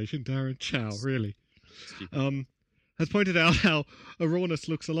pronunciation? Darren Chow, really. Has pointed out how Oraunus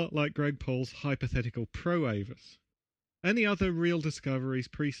looks a lot like Greg Paul's hypothetical Proavis, and the other real discoveries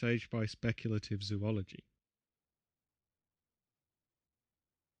presaged by speculative zoology.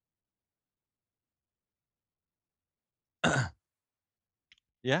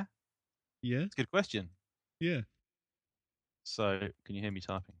 Yeah? Yeah? It's a good question. Yeah. So, can you hear me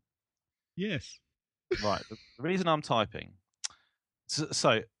typing? Yes. Right. The reason I'm typing.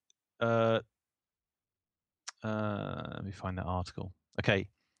 Let me find that article. Okay.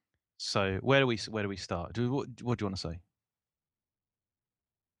 So, where do we start? What do you want to say?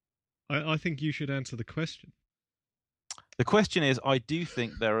 I think you should answer the question. The question is, I do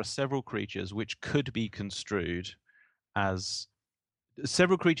think there are several creatures which could be construed as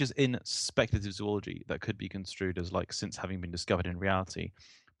several creatures in speculative zoology that could be construed as like since having been discovered in reality,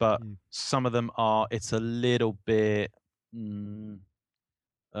 but some of them are. It's a little bit like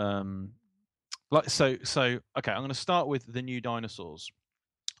so. Okay, I'm going to start with the new dinosaurs.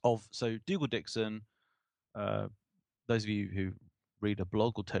 Dougal Dixon. Those of you who read a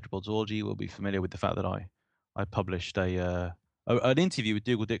blog called Tetrapod Zoology will be familiar with the fact that I published an interview with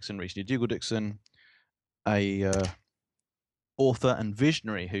Dougal Dixon recently. Dougal Dixon, a author and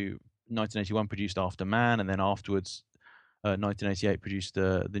visionary who 1981 produced After Man, and then afterwards 1988 produced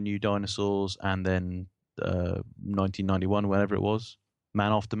the New Dinosaurs, and then 1991, whenever it was,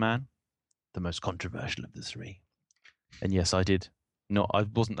 Man After Man, the most controversial of the three. And yes, I did not. I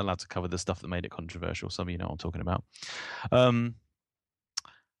wasn't allowed to cover the stuff that made it controversial. Some of you know what I'm talking about.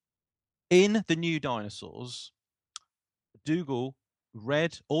 In the New Dinosaurs, Dougal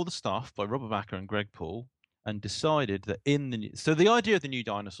read all the stuff by Robert Bakker and Greg Paul and decided that the idea of the New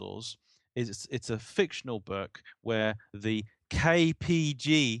Dinosaurs is it's a fictional book where the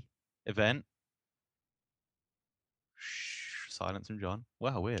KPG event. Silence from John.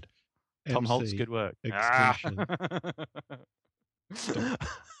 Wow, weird. Tom Holtz, good work. Extinction.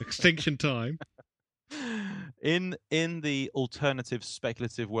 Extinction time. In the alternative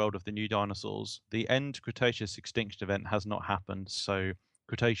speculative world of the New Dinosaurs, the end Cretaceous extinction event has not happened, so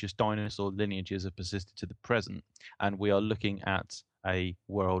Cretaceous dinosaur lineages have persisted to the present, and we are looking at a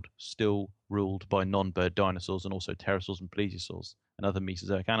world still ruled by non-bird dinosaurs and also pterosaurs and plesiosaurs and other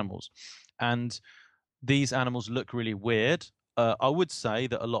Mesozoic animals. And these animals look really weird. I would say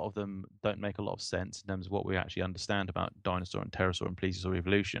that a lot of them don't make a lot of sense in terms of what we actually understand about dinosaur and pterosaur and plesiosaur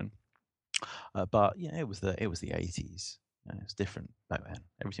evolution. But yeah, it was the 80s. It was different back then.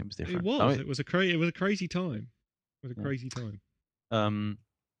 Everything was different. It was. It was a crazy time. It was a crazy time.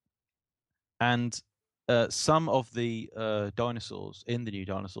 And some of the dinosaurs in the New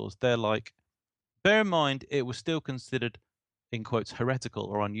Dinosaurs, they're like, bear in mind, it was still considered, in quotes, heretical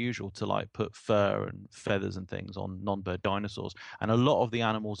or unusual to like put fur and feathers and things on non-bird dinosaurs. And a lot of the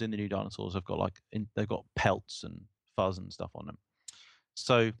animals in the New Dinosaurs have got they've got pelts and fuzz and stuff on them.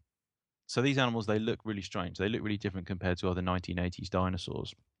 So these animals, they look really strange. They look really different compared to other 1980s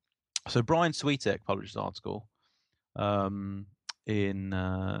dinosaurs. So Brian Switek published an article in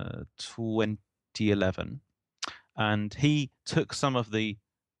 2011, and he took some of the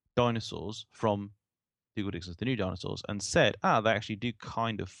dinosaurs from Dougal Dixon's The New Dinosaurs and said, they actually do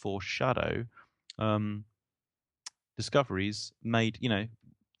kind of foreshadow discoveries made,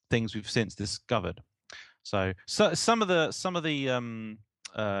 things we've since discovered. So some of the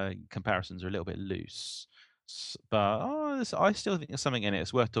comparisons are a little bit loose, but I still think there's something in it.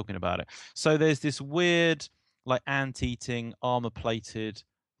 It's worth talking about it. So there's this weird, like ant-eating, armor-plated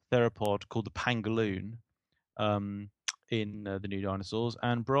theropod called the pangolin in the New Dinosaurs,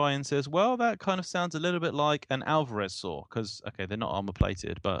 and Brian says, well, that kind of sounds a little bit like an Alvarez saw, because they're not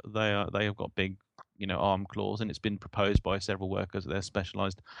armor-plated, but they have got big, arm claws, and it's been proposed by several workers that they're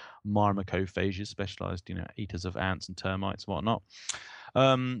specialized myrmecophages, specialized, eaters of ants and termites and whatnot.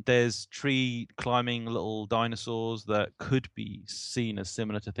 There's tree climbing little dinosaurs that could be seen as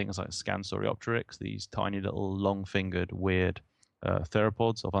similar to things like Scansoriopteryx, these tiny little long-fingered, weird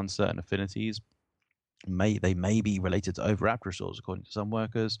theropods of uncertain affinities. They may be related to oviraptorosaurs, according to some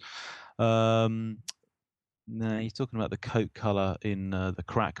workers. No, he's talking about the coat color in the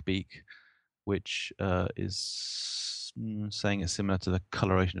crackbeak, which is saying it's similar to the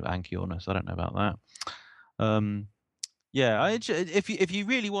coloration of Anchiornis. I don't know about that. Yeah, if you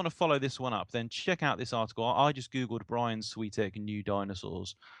really want to follow this one up, then check out this article. I just googled Brian Sweetek new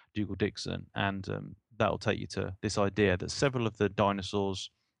dinosaurs, Dougal Dixon, and that'll take you to this idea that several of the dinosaurs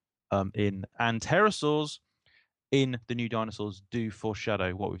in Anterosaurs in the new dinosaurs do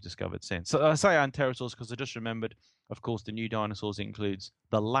foreshadow what we've discovered since. So I say Anterosaurs because I just remembered, of course, the new dinosaurs includes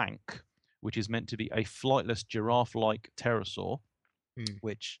the lank, which is meant to be a flightless giraffe-like pterosaur,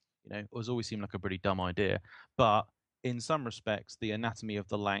 which has always seemed like a pretty dumb idea. But in some respects, the anatomy of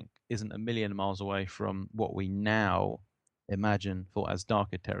the lank isn't a million miles away from what we now imagine for as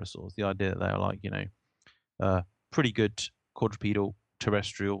darker pterosaurs. The idea that they are like, pretty good quadrupedal,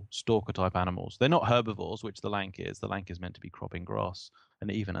 terrestrial, stalker type animals. They're not herbivores, which the lank is. The lank is meant to be cropping grass,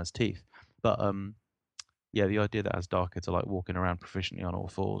 and it even has teeth. But yeah, the idea that as darkids are like walking around proficiently on all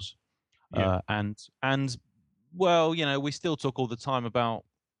fours. Yeah. And well, we still talk all the time about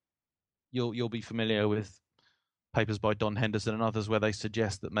you'll be familiar with papers by Don Henderson and others where they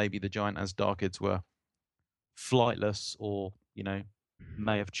suggest that maybe the giant Asdarchids were flightless or,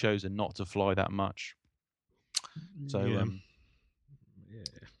 may have chosen not to fly that much. So, yeah.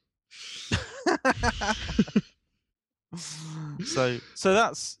 so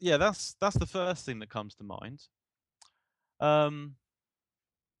that's the first thing that comes to mind.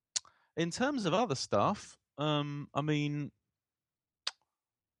 In terms of other stuff, I mean,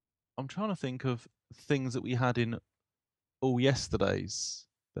 I'm trying to think of things that we had in all yesterdays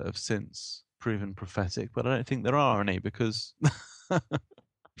that have since proven prophetic, but I don't think there are any because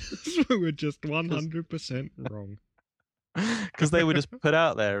we're just 100% wrong. Because they were just put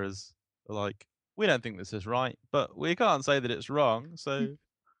out there as like, we don't think this is right, but we can't say that it's wrong, so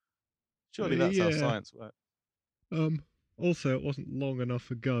surely that's how science works. Also, it wasn't long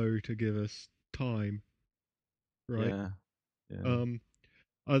enough ago to give us time, right? Yeah.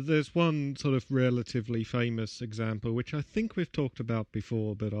 There's one sort of relatively famous example, which I think we've talked about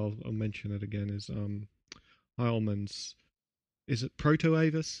before, but I'll mention it again, is Heilmann's, is it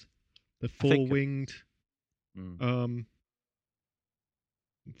Protoavis? The four-winged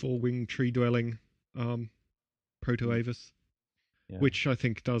four-winged tree-dwelling Protoavis, which I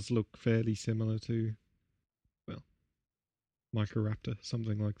think does look fairly similar to, well, Microraptor,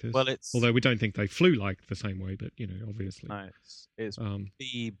 something like this. Well, although we don't think they flew like the same way, but obviously. No, it's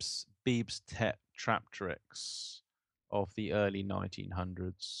Beeb's Tetrapteryx of the early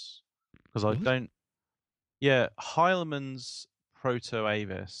 1900s. Because I don't. Yeah, Heilmann's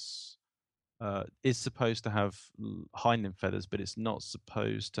Protoavis is supposed to have hind limb feathers, but it's not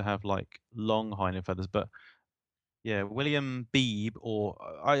supposed to have like long hind limb feathers. But yeah, William Beebe, or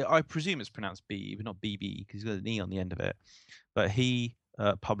I presume it's pronounced Beebe, not BB, because he's got an E on the end of it. But he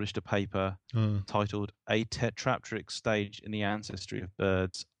published a paper titled "A Tetrapteryx Stage in the Ancestry of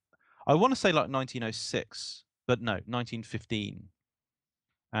Birds." I want to say like 1906, but no, 1915.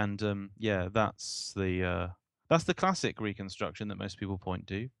 And yeah, that's the classic reconstruction that most people point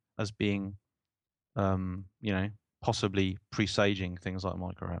to as being, possibly presaging things like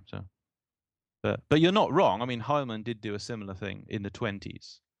Microraptor. But you're not wrong. I mean, Heilmann did do a similar thing in the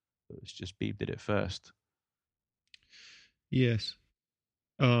 20s. It's just Beebe did it first. Yes.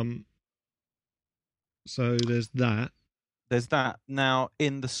 So there's that. There's that. Now,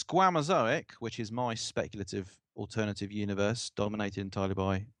 in the Squamazoic, which is my speculative alternative universe, dominated entirely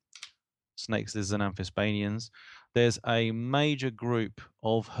by snakes, lizards, and amphisbaenians, there's a major group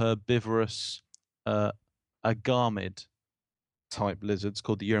of herbivorous agamid-type lizards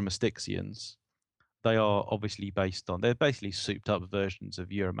called the Uromastyxians. They are obviously they're basically souped-up versions of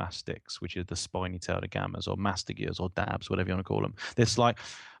Uromastyx, which are the spiny-tailed agamas, or mastigias, or dabs, whatever you want to call them. This like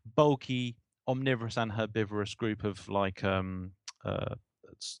bulky, omnivorous and herbivorous group of like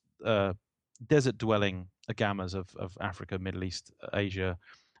desert-dwelling agamas of Africa, Middle East, Asia.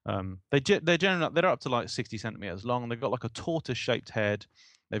 They're up to like 60 centimeters long. They've got like a tortoise-shaped head.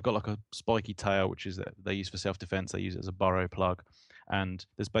 They've got like a spiky tail, which is that they use for self-defense. They use it as a burrow plug. And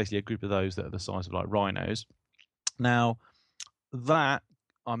there's basically a group of those that are the size of like rhinos. Now, that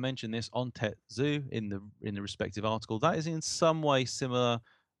I mentioned this on Tet Zoo in the respective article. That is in some way similar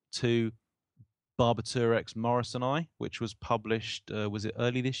to Barbaturex morrisoni, which was published. Was it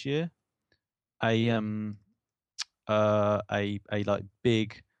early this year? A like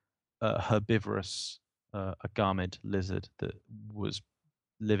big herbivorous agamid lizard that was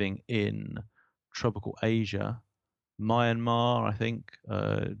living in tropical Asia Myanmar, I think,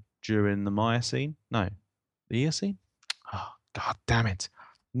 during the Miocene. No, the Eocene? Oh, God damn it.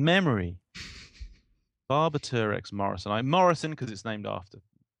 Memory. Barboturex morrisoni. Morrison, because it's named after,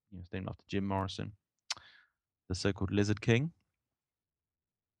 it's named after Jim Morrison, the so-called Lizard King.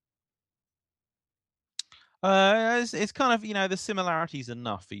 It's kind of, the similarities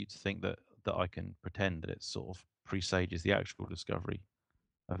enough for you to think that I can pretend that it sort of presages the actual discovery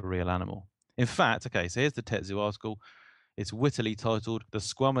of a real animal. In fact, okay, so here's the Tetsu article. It's wittily titled, "The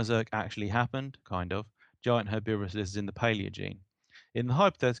Squamazoic Actually Happened," kind of, giant herbivorous lizards in the Paleogene. In the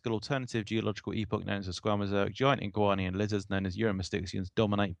hypothetical alternative geological epoch known as the Squamazoic, giant iguanian lizards known as Uromastyxians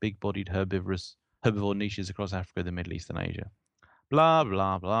dominate big-bodied herbivore niches across Africa, the Middle East, and Asia. Blah,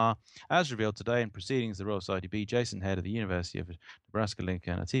 blah, blah. As revealed today in proceedings, the Royal Society B. Jason Head of the University of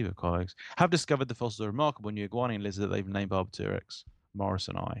Nebraska-Lincoln and Atiba colleagues have discovered the fossils of a remarkable new iguanian lizard that they've named Barboturex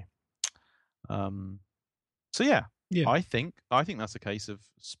morrisoni. So yeah, I think that's a case of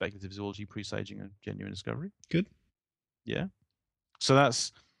speculative zoology presaging a genuine discovery. Good. Yeah. So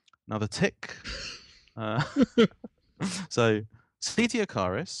that's another tick. So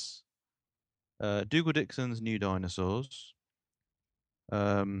Cetiocaris, Dougal-Dixon's New Dinosaurs,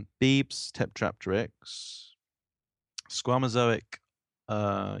 Beebs Tetrapteryx, Squamazoic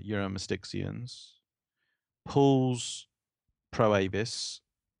Uromastyxians, Paul's Proavis.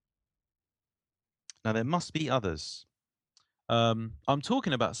 Now there must be others. I'm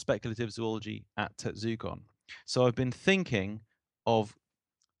talking about speculative zoology at TetZooCon. So I've been thinking of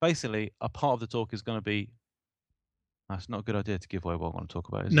basically a part of the talk is going to be. That's not a good idea to give away what I want to talk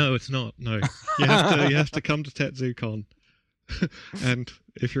about, is it? No, it's not. No, you have to come to TetZooCon. And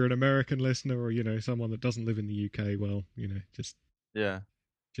if you're an American listener or someone that doesn't live in the UK, well,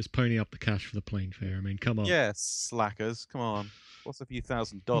 just pony up the cash for the plane fare. I mean, come on. Yeah, slackers, come on. What's a few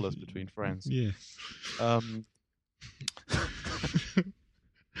 $1,000s between friends? Yeah.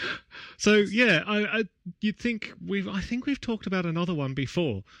 So yeah, you'd think I think we've talked about another one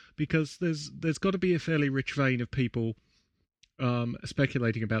before, because there's got to be a fairly rich vein of people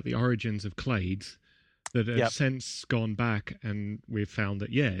speculating about the origins of clades that have since gone back, and we've found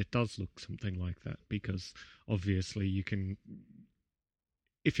that it does look something like that, because obviously you can,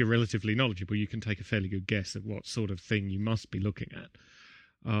 if you're relatively knowledgeable, you can take a fairly good guess at what sort of thing you must be looking at.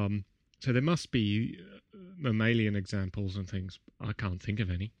 So there must be mammalian examples and things. I can't think of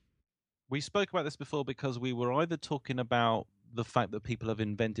any. We spoke about this before because we were either talking about the fact that people have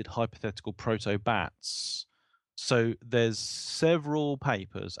invented hypothetical proto-bats. So there's several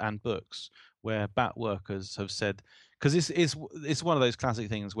papers and books where bat workers have said, because it's one of those classic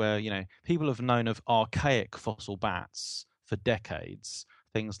things where people have known of archaic fossil bats for decades.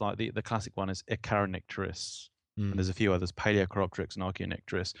 Things like the classic one is Acaronicterus, and there's a few others, Paleocoropteryx and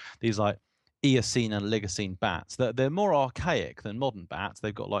Archaeonycterus. These like Eocene and Oligocene bats. They're more archaic than modern bats.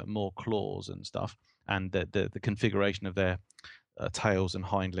 They've got like more claws and stuff, and the configuration of their tails and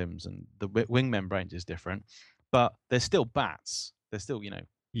hind limbs and the wing membranes is different. But they're still bats. They're still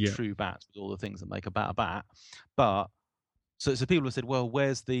true bats with all the things that make a bat. But so people have said, well,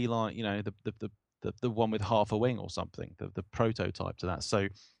 where's the the one with half a wing or something, the prototype to that? So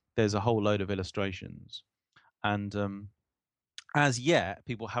there's a whole load of illustrations, and as yet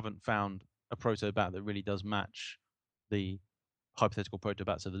people haven't found a proto-bat that really does match the hypothetical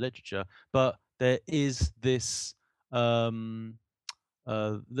proto-bats of the literature. But there is this the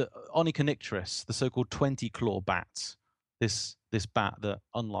Onychonicterus, the so-called 20-claw bat. This bat that,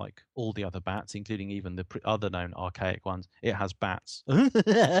 unlike all the other bats, including even the other known archaic ones, it has bats.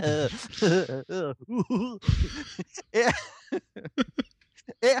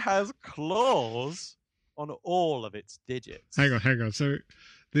 It has claws on all of its digits. Hang on. So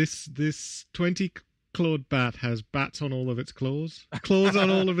this 20-clawed bat has bats on all of its claws? Claws on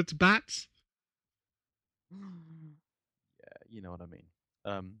all of its bats? Yeah, you know what I mean.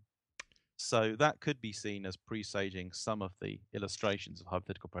 So that could be seen as presaging some of the illustrations of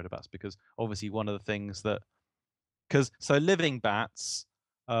hypothetical protobats, because obviously one of the things that... So living bats,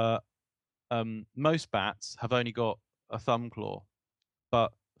 most bats have only got a thumb claw,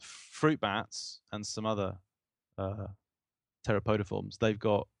 but fruit bats and some other pteropodiforms, they've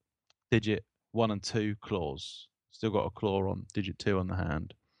got digit 1 and 2 claws. Still got a claw on digit 2 on the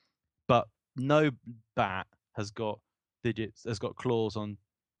hand. But no bat has got claws on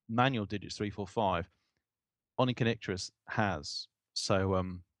manual digits 3, 4, 5. Onychonicterus has. So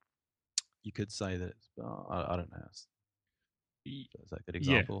you could say that it's, I don't know. Is that a good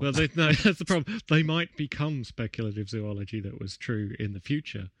example? Yeah, well, no, that's the problem. They might become speculative zoology that was true in the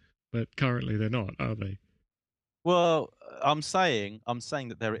future, but currently they're not, are they? Well, I'm saying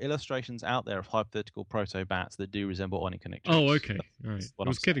that there are illustrations out there of hypothetical proto-bats that do resemble Onychonycturians. Oh, okay. All right. It what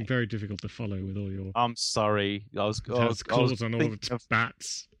was I'm getting saying. very difficult to follow with all your. I'm sorry. It has claws on all thinking its of,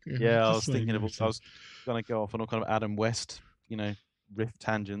 bats. yeah, I Just was made thinking no of I was sense. gonna go off on all kind of Adam West, riff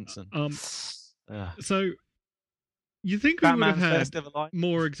tangents and So you think we would have Batman's best had ever line.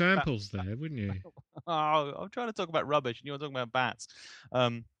 more examples there, wouldn't you? Oh, I'm trying to talk about rubbish, and you're talking about bats.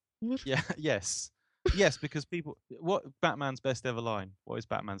 What? Yeah, yes, because people. What Batman's best ever line? What is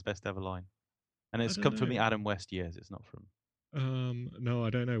Batman's best ever line? And it's I come don't from the know. Adam West years. It's not from. No,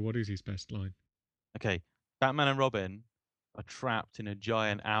 I don't know. What is his best line? Okay, Batman and Robin are trapped in a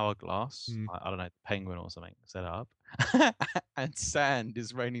giant hourglass. Hmm. I don't know, penguin or something set up, and sand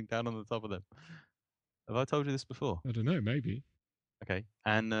is raining down on the top of them. Have I told you this before? I don't know. Maybe. Okay,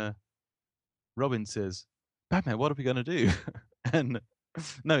 and Robin says, "Batman, what are we gonna do?" And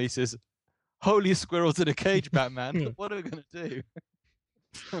no, he says, "Holy squirrels in a cage, Batman. What are we gonna do?"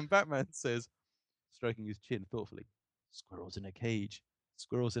 And Batman says, stroking his chin thoughtfully, "Squirrels in a cage.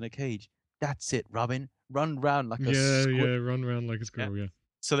 Squirrels in a cage. That's it, Robin. Run round like a squirrel." Run around like a squirrel. Yeah.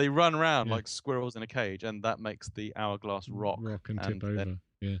 So they run around Yeah. like squirrels in a cage, and that makes the hourglass rock and tip then over.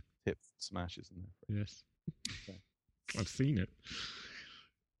 Yeah. tip smashes in there. Yes. Okay. I've seen it.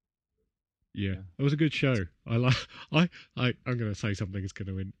 Yeah, Yeah. it was a good show. I'm going to say something that's going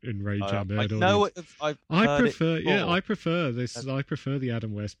to enrage our nerd audience. know it, I prefer. it Yeah, before. I prefer this. I prefer the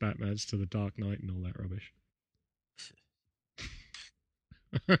Adam West Batmans to the Dark Knight and all that rubbish.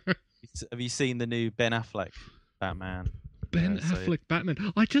 Have you seen the new Ben Affleck Batman? Ben Affleck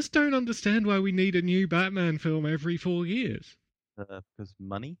Batman. I just don't understand why we need a new Batman film every 4 years. Because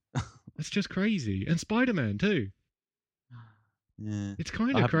money. It's just crazy. And Spider-Man too. Yeah. It's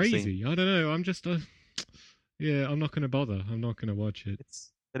kind of crazy. I don't know. I'm just. Yeah, I'm not going to bother. I'm not going to watch it.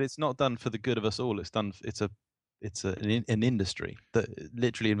 But it's not done for the good of us all. It's done. It's an industry that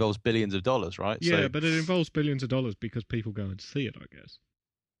literally involves billions of dollars, right? Yeah, but it involves billions of dollars because people go and see it, I guess.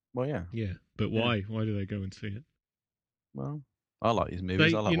 Well, yeah. Yeah, but why? Yeah. Why do they go and see it? Well, I like these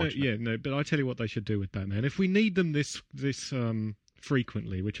movies. I like watching it. No, but I tell you what they should do with Batman. If we need them this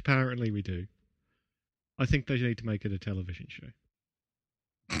frequently, which apparently we do, I think they need to make it a television show.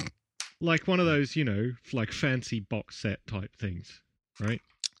 Like one of those, like fancy box set type things, right?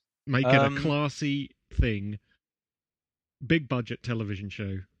 Make it a classy thing, big budget television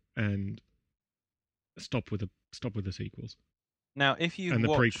show, and stop with the sequels. Now, if you and the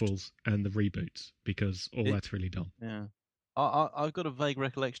prequels and the reboots, because that's really dumb. Yeah, I've got a vague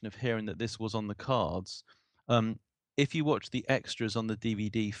recollection of hearing that this was on the cards. If you watch the extras on the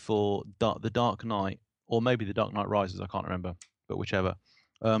DVD for the Dark Knight, or maybe the Dark Knight Rises, I can't remember, but whichever.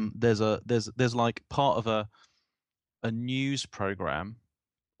 There's like part of a news program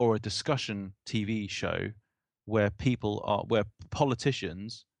or a discussion TV show where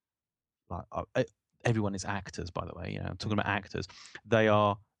politicians, like everyone is actors, by the way. I'm talking about actors. They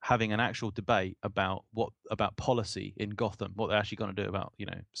are having an actual debate about policy in Gotham, what they're actually going to do about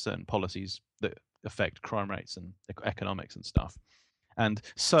certain policies that affect crime rates and economics and stuff. And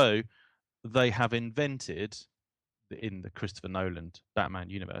so they have invented, in the Christopher Nolan Batman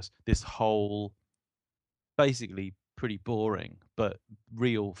universe, this whole basically pretty boring but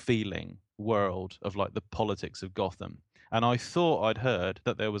real feeling world of like the politics of Gotham. And I thought I'd heard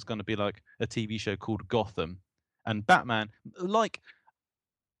that there was going to be like a TV show called Gotham, and Batman, like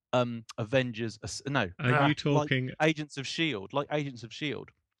Avengers. No, are you talking like Agents of S.H.I.E.L.D.? Like Agents of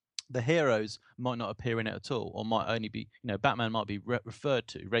S.H.I.E.L.D. The heroes might not appear in it at all, or might only be, Batman might be referred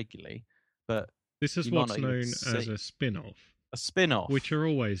to regularly, but this is what's known as a spin-off. A spin-off, which are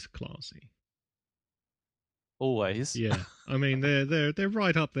always classy. Always, yeah. I mean, they're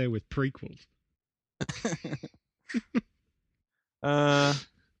right up there with prequels. Trying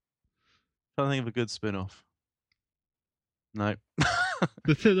to think of a good spin-off. No.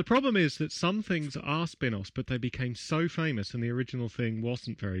 The problem is that some things are spin-offs, but they became so famous, and the original thing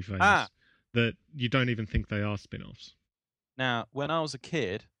wasn't very famous, that you don't even think they are spin-offs. Now, when I was a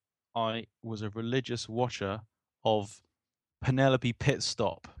kid, I was a religious watcher of Penelope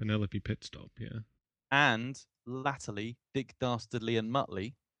Pitstop. Penelope Pitstop, yeah. And latterly, Dick Dastardly and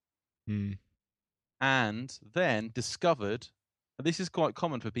Muttley. And then discovered, this is quite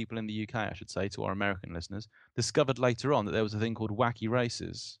common for people in the UK, I should say, to our American listeners, discovered later on that there was a thing called Wacky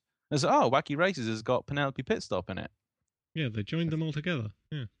Races. And so, Wacky Races has got Penelope Pitstop in it. Yeah, they joined them all together.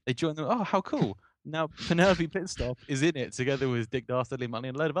 Yeah. They joined them. Oh, how cool. Now Penelope Pitstop is in it together with Dick Dastardly, Muttley,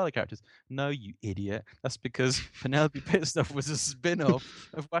 and a load of other characters. No, you idiot. That's because Penelope Pitstop was a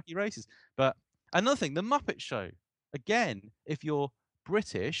spin-off of Wacky Races. But another thing, The Muppet Show. Again, if you're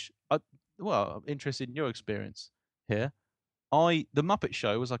British, I'm interested in your experience here. The Muppet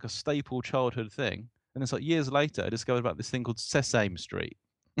Show was like a staple childhood thing, and it's like years later I discovered about this thing called Sesame Street.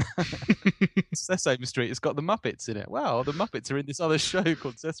 Sesame Street has got the Muppets in it. Wow, the Muppets are in this other show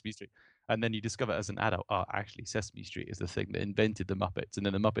called Sesame Street. And then you discover as an adult, actually Sesame Street is the thing that invented the Muppets, and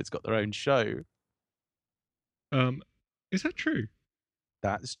then the Muppets got their own show. Is that true?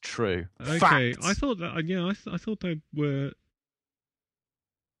 That's true. Okay, Facts. I thought that. Yeah, I thought they were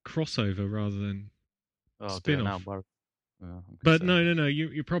crossover rather than spin-off. But no,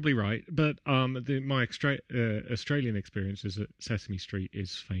 you're probably right. But my Australian experience is that Sesame Street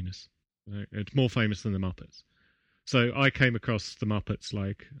is famous. It's more famous than the Muppets. So I came across the Muppets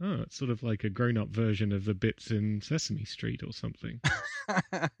like, it's sort of like a grown-up version of the bits in Sesame Street or something.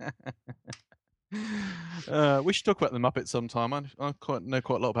 We should talk about the Muppets sometime. I know quite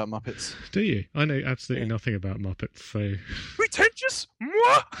a lot about Muppets. Do you? I know absolutely nothing about Muppets, so... Pretentious?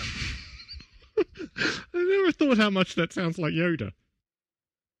 Moi? I never thought how much that sounds like Yoda.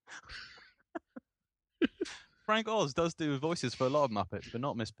 Frank Oz does do voices for a lot of Muppets, but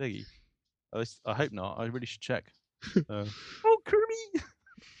not Miss Piggy. I hope not. I really should check. Oh, Kermit!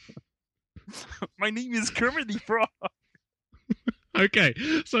 My name is Kermit the Frog. Okay,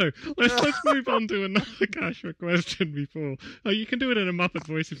 so let's move on to another Kashmir question before... Oh, you can do it in a Muppet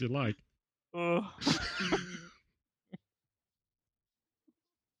voice if you like.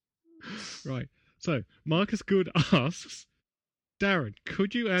 Right. So, Marcus Good asks, Darren,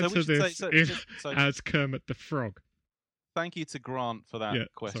 could you answer this as Kermit the Frog? Thank you to Grant for that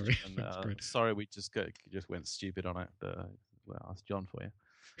question. Sorry, we just went stupid on it, but well, ask John for you.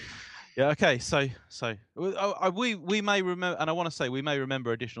 Yeah. Okay. So we may remember, and I want to say we may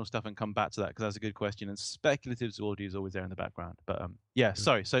remember additional stuff and come back to that because that's a good question. And speculative audio is always there in the background. But yeah.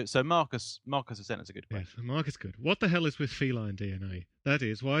 Sorry. So Marcus has sent us a good question. Yes, Marcus Good. What the hell is with feline DNA? That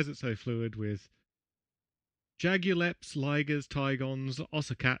is, why is it so fluid with jaguleps, ligers, tigons,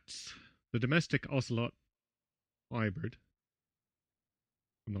 ossicats, the domestic ocelot hybrid?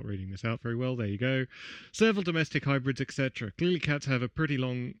 I'm not reading this out very well. There you go. Several domestic hybrids, etc. Clearly cats have a pretty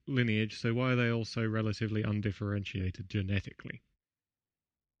long lineage, so why are they also relatively undifferentiated genetically?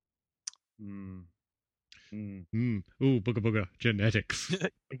 Ooh, booga booga. Genetics.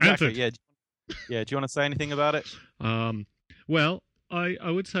 Exactly, yeah. Yeah, do you want to say anything about it? Well,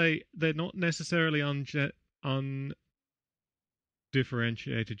 I would say they're not necessarily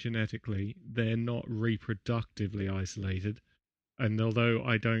undifferentiated genetically. They're not reproductively isolated. And although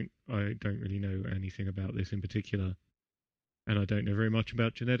I don't really know anything about this in particular, and I don't know very much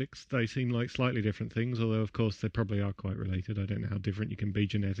about genetics, they seem like slightly different things, although of course they probably are quite related. I don't know how different you can be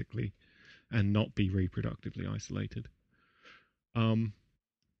genetically and not be reproductively isolated.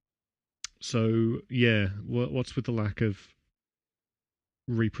 So yeah, what's with the lack of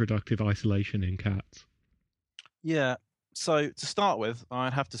reproductive isolation in cats? Yeah. So to start with,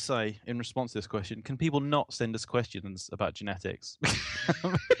 I'd have to say, in response to this question, can people not send us questions about genetics?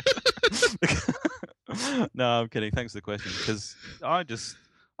 No, I'm kidding. Thanks for the question, because I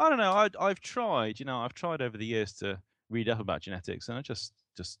don't know. I've tried over the years to read up about genetics, and I just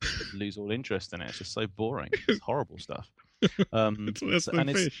lose all interest in it. It's just so boring. It's horrible stuff. It's worse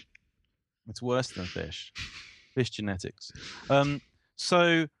than fish. It's worse than fish. Fish genetics.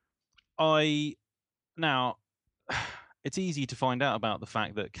 It's easy to find out about the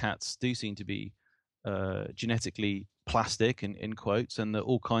fact that cats do seem to be genetically plastic, in quotes, and that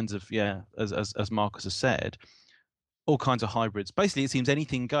all kinds of, as Marcus has said, all kinds of hybrids. Basically, it seems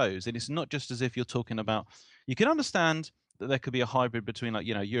anything goes, and it's not just as if you're talking about. You can understand that there could be a hybrid between, like,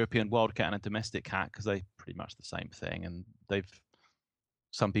 European wildcat and a domestic cat, because they're pretty much the same thing, and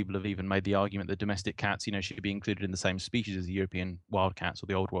some people have even made the argument that domestic cats, should be included in the same species as the European wildcats or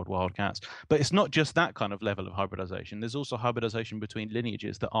the old world wildcats. But it's not just that kind of level of hybridization. There's also hybridization between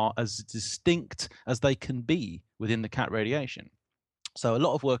lineages that are as distinct as they can be within the cat radiation. So a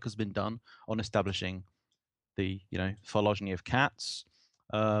lot of work has been done on establishing the, phylogeny of cats.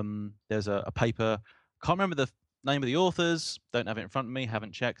 There's a paper, can't remember the name of the authors, don't have it in front of me,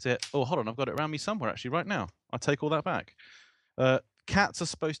 haven't checked it. Oh, hold on, I've got it around me somewhere actually right now. I take all that back. Cats are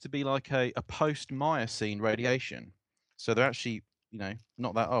supposed to be like a post-Miocene radiation. So they're actually,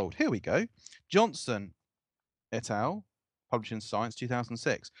 not that old. Here we go. Johnson et al., published in Science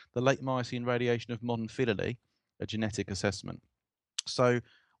 2006, The Late Miocene Radiation of Modern Felidae, a genetic assessment. So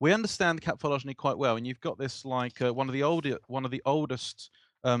we understand the cat phylogeny quite well, and you've got this like one of the oldest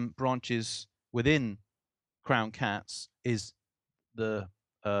branches within crown cats is the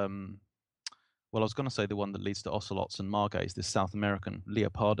I was going to say the one that leads to ocelots and margays, this South American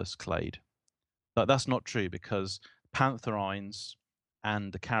Leopardus clade. But that's not true, because pantherines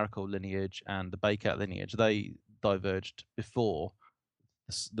and the caracal lineage and the bay cat lineage, they diverged before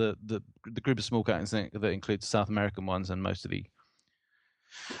the group of small cats that includes South American ones and most of the.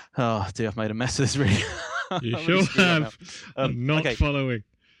 Oh dear, I've made a mess of this. Really, You I'm sure really screwed up have. now. I'm not okay. following.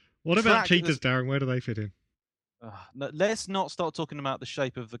 What about Track- cheetahs, Darren? Where do they fit in? No, let's not start talking about the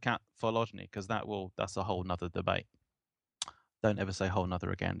shape of the cat phylogeny because that's a whole nother debate. Don't ever say whole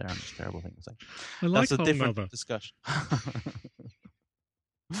nother again, Darren. It's a terrible thing to say. I like That's a whole different nother. discussion.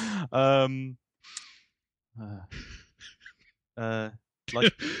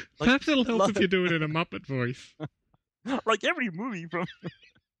 Like, Perhaps it'll help like- if you do it in a Muppet voice. Like every movie from.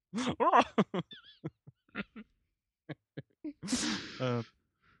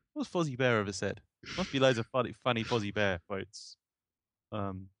 What's Fozzie Bear ever said? Must be loads of funny Fozzie Bear quotes.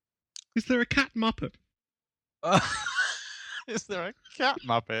 Is there a cat Muppet? Is there a cat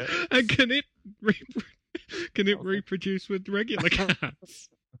Muppet? And can it reproduce with regular cats?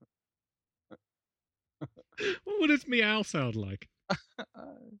 What would its meow sound like?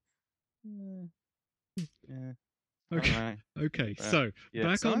 Yeah. Okay, Alright. okay. Yeah. So Yeah,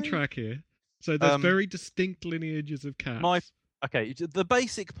 back on so- track here. So there's Um, very distinct lineages of cats. Okay, the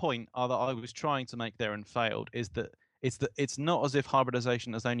basic point that I was trying to make there and failed is that it's not as if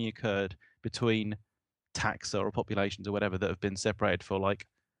hybridization has only occurred between taxa or populations or whatever that have been separated for like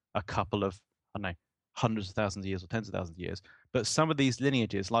a couple of, I don't know, hundreds of thousands of years or tens of thousands of years. But some of these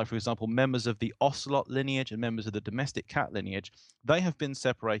lineages, like for example, members of the ocelot lineage and members of the domestic cat lineage, they have been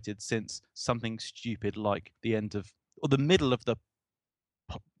separated since something stupid like the end of or the middle of the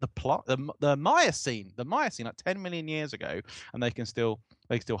Miocene, like 10 million years ago, and they can still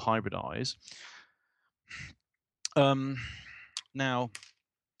hybridize. Now,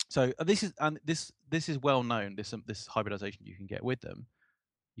 so this is well known. This hybridization you can get with them,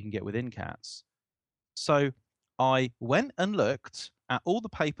 you can get within cats. So I went and looked at all the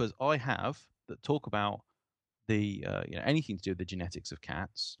papers I have that talk about the anything to do with the genetics of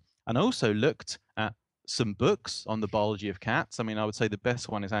cats, and also looked at some books on the biology of cats. I mean, I would say the best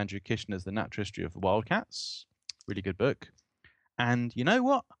one is Andrew Kishner's The Natural History of Wild Cats. Really good book. And you know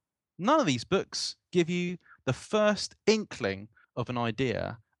what? None of these books give you the first inkling of an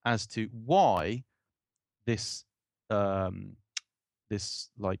idea as to why this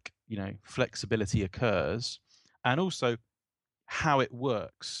flexibility occurs, and also how it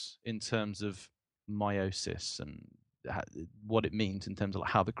works in terms of meiosis and what it means in terms of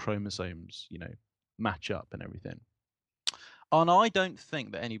how the chromosomes, match up and everything. And I don't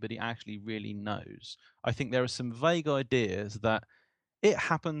think that anybody actually really knows. I think there are some vague ideas that it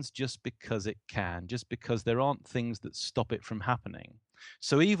happens just because it can, just because there aren't things that stop it from happening.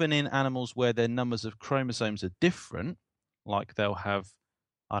 So even in animals where their numbers of chromosomes are different, like they'll have,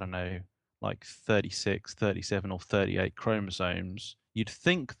 I don't know, like 36, 37 or 38 chromosomes, you'd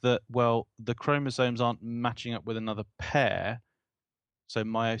think that, well, the chromosomes aren't matching up with another pair, so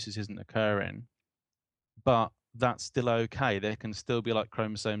meiosis isn't occurring. But that's still okay. There can still be like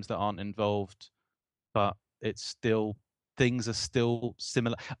chromosomes that aren't involved, but it's still, things are still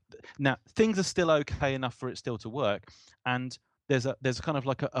similar. Now, things are still okay enough for it still to work. And there's kind of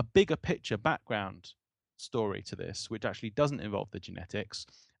like a bigger picture background story to this, which actually doesn't involve the genetics,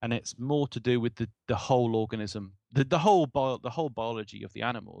 and it's more to do with the whole organism, the whole biology of the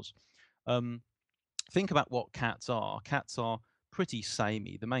animals. Think about what cats are. Cats are pretty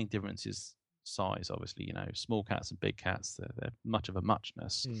samey. The main difference is size, obviously. Small cats and big cats, they're much of a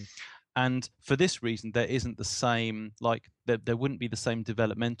muchness. And for this reason, there isn't the same, like there wouldn't be the same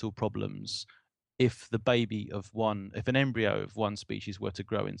developmental problems if if an embryo of one species were to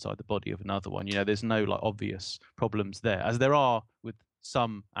grow inside the body of another one. There's no like obvious problems there, as there are with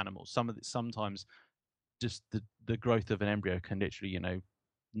some animals. Sometimes just the growth of an embryo can literally,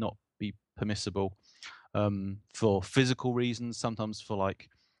 not be permissible for physical reasons. Sometimes for like,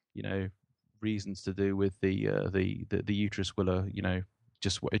 reasons to do with the uterus will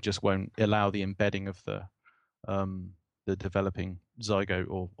it just won't allow the embedding of the developing zygote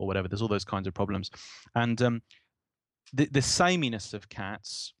or whatever. There's all those kinds of problems. And the sameness of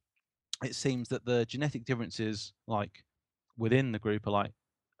cats, it seems that the genetic differences like within the group are like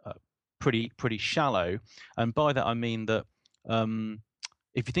pretty shallow. And by that I mean that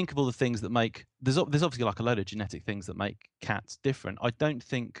if you think of all the things that make, there's obviously like a load of genetic things that make cats different. I don't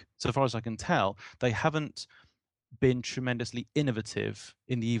think, so far as I can tell, they haven't been tremendously innovative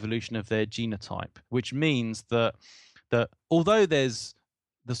in the evolution of their genotype, which means that although there's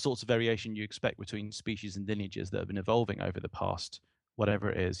the sorts of variation you expect between species and lineages that have been evolving over the past, whatever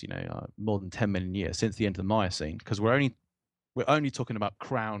it is, more than 10 million years since the end of the Miocene, because we're only talking about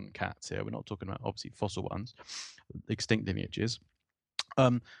crown cats here. We're not talking about obviously fossil ones, extinct lineages.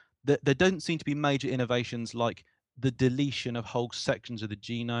 there don't seem to be major innovations like the deletion of whole sections of the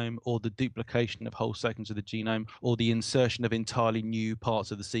genome, or the duplication of whole sections of the genome, or the insertion of entirely new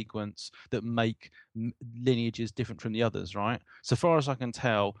parts of the sequence that make lineages different from the others, right? So far as I can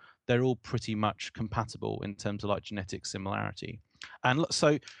tell, they're all pretty much compatible in terms of like genetic similarity. And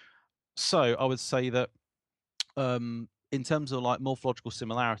so I would say that in terms of like morphological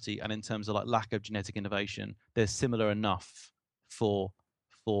similarity and in terms of like lack of genetic innovation, they're similar enough for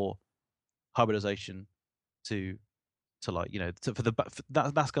hybridization to like, you know,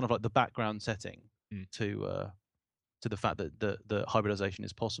 that's kind of like the background setting to the fact that the hybridization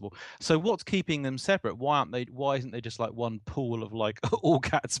is possible. So what's keeping them separate? Why isn't they just like one pool of like all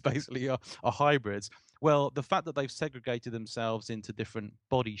cats basically are hybrids? Well, the fact that they've segregated themselves into different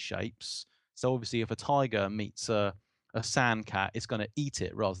body shapes. So obviously if a tiger meets a sand cat, it's going to eat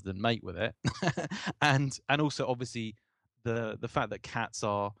it rather than mate with it. and also obviously the fact that cats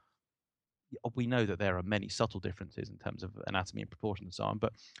are, we know that there are many subtle differences in terms of anatomy and proportion and so on,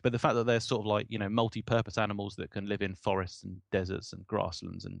 but the fact that they're sort of like, you know, multi-purpose animals that can live in forests and deserts and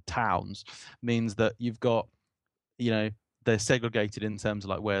grasslands and towns means that you've got, you know, they're segregated in terms of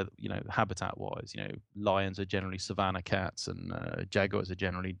like where, you know, habitat wise, you know, lions are generally savanna cats and jaguars are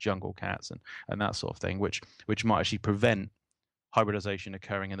generally jungle cats and that sort of thing, which might actually prevent hybridization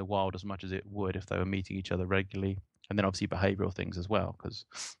occurring in the wild as much as it would if they were meeting each other regularly. And then obviously behavioral things as well, because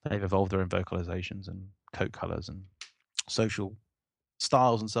they've evolved their own vocalizations and coat colors and social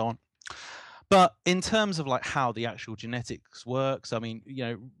styles and so on. But in terms of like how the actual genetics works, I mean, you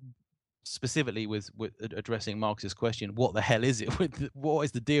know, specifically with addressing Marcus's question, what the hell is it? What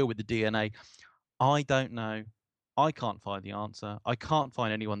is the deal with the DNA? I don't know. I can't find the answer. I can't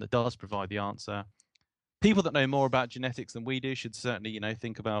find anyone that does provide the answer. People that know more about genetics than we do should certainly, you know,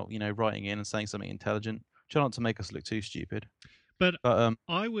 think about, you know, writing in and saying something intelligent. Try not to make us look too stupid. But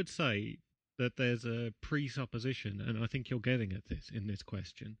I would say that there's a presupposition, and I think you're getting at this in this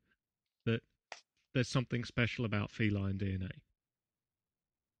question, that there's something special about feline DNA.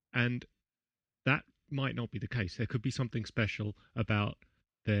 And that might not be the case. There could be something special about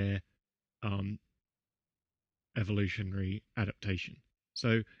their evolutionary adaptation.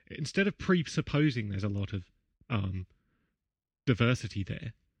 So instead of presupposing there's a lot of diversity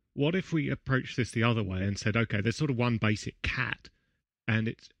there, what if we approach this the other way and said, okay, there's sort of one basic cat, and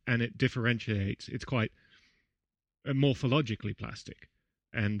it differentiates. It's quite morphologically plastic,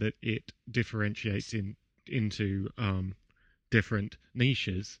 and that it differentiates into different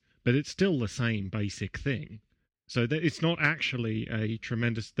niches, but it's still the same basic thing. So that it's not actually a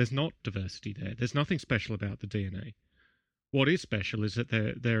tremendous. There's not diversity there. There's nothing special about the DNA. What is special is that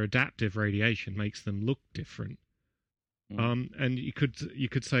their adaptive radiation makes them look different. And you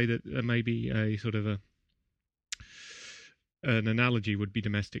could say that maybe a sort of an analogy would be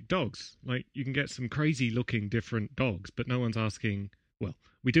domestic dogs. Like, you can get some crazy looking different dogs, but no one's asking. Well,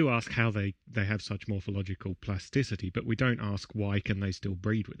 we do ask how they have such morphological plasticity, but we don't ask why can they still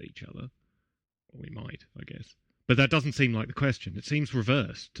breed with each other. Well, we might, I guess, but that doesn't seem like the question. It seems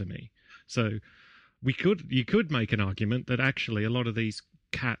reversed to me. So you could make an argument that actually a lot of these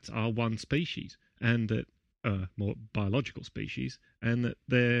cats are one species, and that more biological species, and that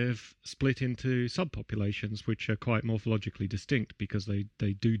they've split into subpopulations which are quite morphologically distinct because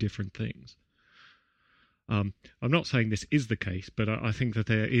they do different things. I'm not saying this is the case, but I think that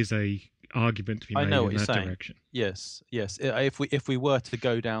there is a argument to be made in that direction. Yes. If we were to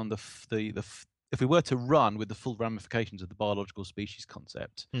go down if we were to run with the full ramifications of the biological species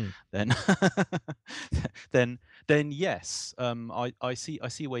concept, then yes, I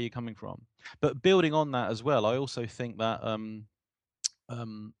see where you're coming from. But building on that as well, I also think that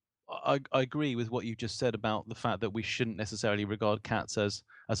I agree with what you just said about the fact that we shouldn't necessarily regard cats as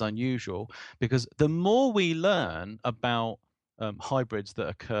unusual, because the more we learn about hybrids that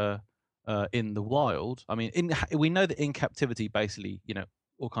occur in the wild, I mean, we know that in captivity, basically, you know,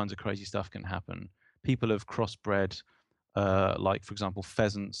 all kinds of crazy stuff can happen. People have crossbred, like, for example,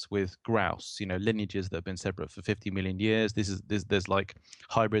 pheasants with grouse, you know, lineages that have been separate for 50 million years. There's like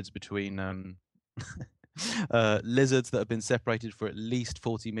hybrids between lizards that have been separated for at least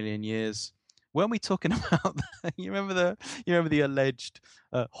 40 million years. Weren't we talking about that? You remember the alleged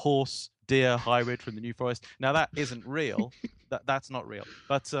horse deer hybrid from the New Forest? Now that isn't real. That's not real.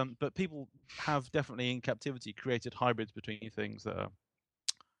 But people have definitely in captivity created hybrids between things that are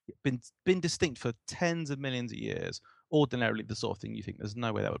been distinct for tens of millions of years. Ordinarily, the sort of thing you think there's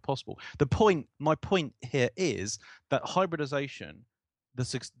no way that would be possible. My point here is that hybridization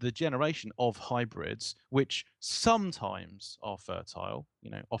the generation of hybrids, which sometimes are fertile,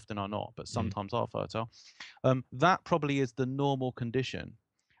 often are not, but sometimes are fertile, that probably is the normal condition.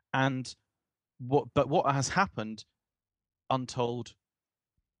 And what has happened, untold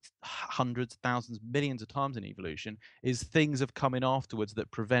hundreds, thousands, millions of times in evolution, is things have come in afterwards that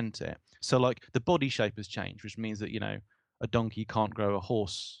prevent it. So like the body shape has changed, which means that a donkey can't grow a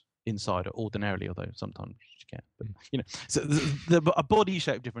horse inside ordinarily, although sometimes you can. But so a body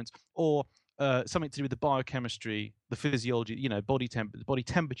shape difference, or something to do with the biochemistry, the physiology. Body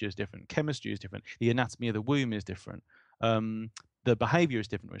temperature is different, chemistry is different, the anatomy of the womb is different. The behavior is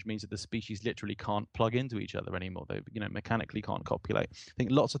different, which means that the species literally can't plug into each other anymore. They, mechanically can't copulate. I think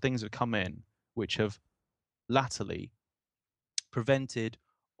lots of things have come in which have latterly prevented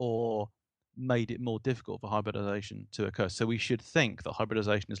or made it more difficult for hybridization to occur. So we should think that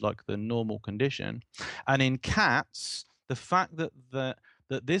hybridization is like the normal condition. And in cats, the fact that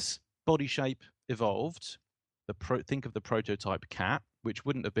this body shape evolved, think of the prototype cat, which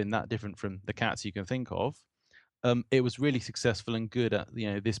wouldn't have been that different from the cats you can think of. It was really successful and good at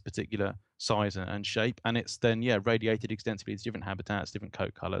this particular size and shape, and it's then radiated extensively to different habitats, different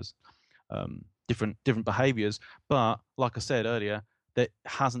coat colors, different behaviors. But like I said earlier, there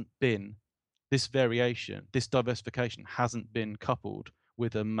hasn't been this variation, this diversification hasn't been coupled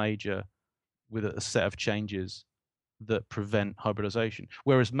with a set of changes that prevent hybridization.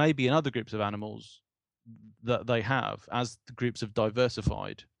 Whereas maybe in other groups of animals that they have, as the groups have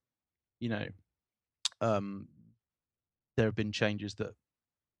diversified, there have been changes that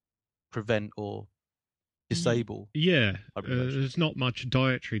prevent or disable. There's not much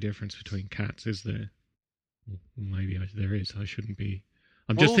dietary difference between cats, is there? Maybe there is. I shouldn't be.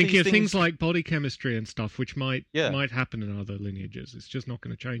 I'm just thinking of things like body chemistry and stuff, which might happen in other lineages. It's just not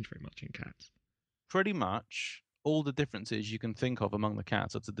going to change very much in cats. Pretty much all the differences you can think of among the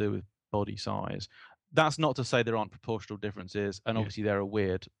cats are to do with body size. That's not to say there aren't proportional differences, and obviously there are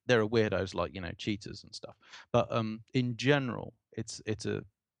weirdos like cheetahs and stuff. But in general, it's a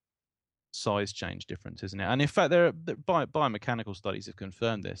size change difference, isn't it? And in fact, there are biomechanical studies have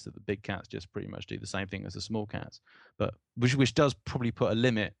confirmed this, that the big cats just pretty much do the same thing as the small cats, but which does probably put a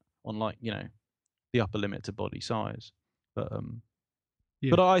limit on the upper limit to body size. But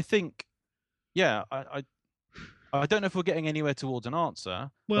but I think I don't know if we're getting anywhere towards an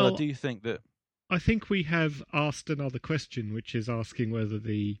answer. Well, but I do think that. I think we have asked another question, which is asking whether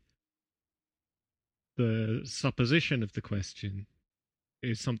the supposition of the question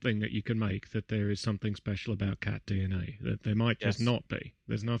is something that you can make, that there is something special about cat DNA, that there might just not be.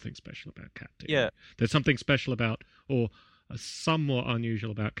 There's nothing special about cat DNA. Yeah. There's something special about, or somewhat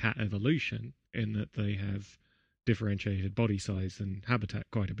unusual about cat evolution, in that they have differentiated body size and habitat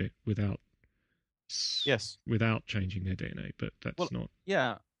quite a bit without changing their DNA, but that's not.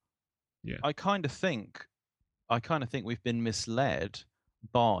 Yeah. Yeah. I kind of think we've been misled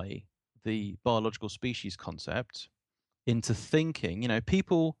by the biological species concept into thinking,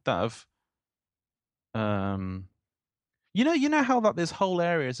 people that have, how that there's whole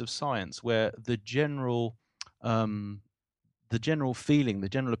areas of science where the general feeling, the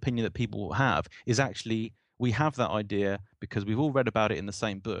general opinion that people have is actually, we have that idea because we've all read about it in the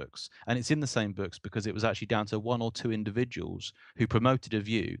same books, and it's in the same books because it was actually down to one or two individuals who promoted a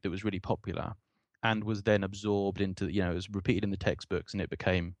view that was really popular and was then absorbed into, it was repeated in the textbooks, and it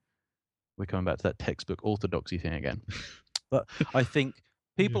became, we're coming back to that textbook orthodoxy thing again. But I think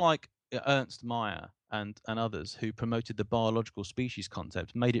people like Ernst Mayr and others who promoted the biological species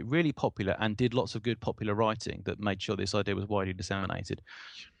concept made it really popular and did lots of good popular writing that made sure this idea was widely disseminated.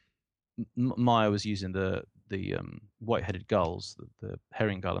 Mayr was using the white-headed gulls, the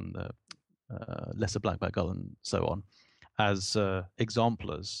herring gull and the lesser blackback gull and so on, as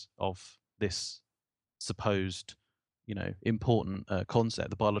exemplars of this supposed, important concept,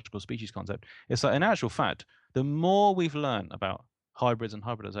 the biological species concept. It's like, in actual fact, the more we've learned about hybrids and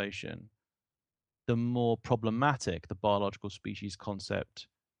hybridization, the more problematic the biological species concept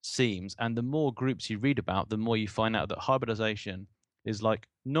seems, and the more groups you read about, the more you find out that hybridization is like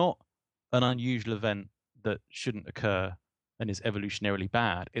not an unusual event that shouldn't occur and is evolutionarily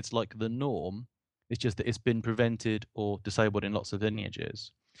bad. It's like the norm. It's just that it's been prevented or disabled in lots of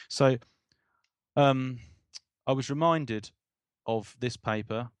lineages. So I was reminded of this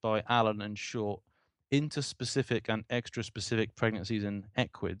paper by Allen and Short, Interspecific and Extraspecific Pregnancies in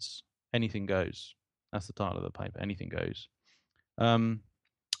Equids. Anything Goes. That's the title of the paper, Anything Goes. And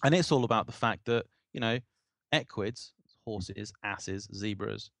it's all about the fact that, equids, horses, asses,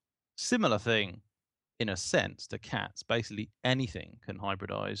 zebras, similar thing in a sense to cats. Basically anything can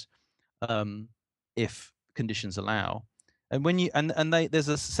hybridize if conditions allow. And when you there's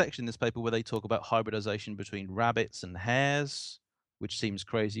a section in this paper where they talk about hybridization between rabbits and hares, which seems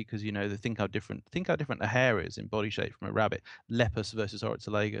crazy because they think how different a hare is in body shape from a rabbit. Lepus versus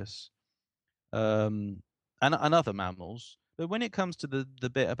Oryctolagus, and other mammals. But when it comes to the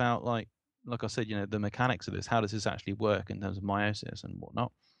bit about like I said, the mechanics of this, how does this actually work in terms of meiosis and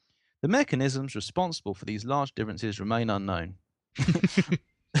whatnot? The mechanisms responsible for these large differences remain unknown.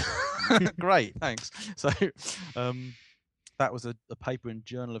 Great, thanks. So that was a paper in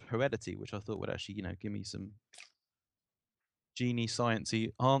Journal of Heredity, which I thought would actually, give me some genie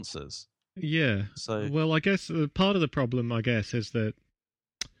sciencey answers. Yeah. So well, I guess part of the problem, is that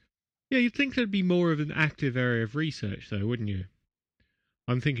you'd think there'd be more of an active area of research, though, wouldn't you?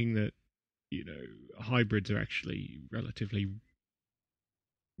 I'm thinking that hybrids are actually relatively.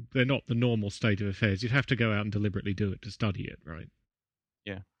 They're not the normal state of affairs. You'd have to go out and deliberately do it to study it, right?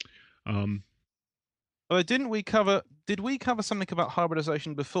 Yeah. Well, did we cover something about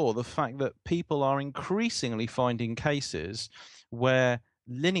hybridization before? The fact that people are increasingly finding cases where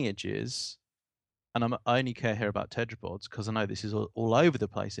lineages, and I only care here about tetrapods because I know this is all over the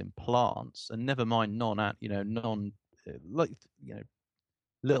place in plants, and never mind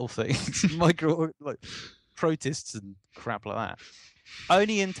little things, micro protists and crap like that.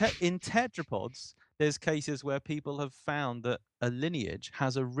 Only in tetrapods, there's cases where people have found that a lineage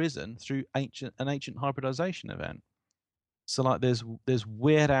has arisen through an ancient hybridization event. So like there's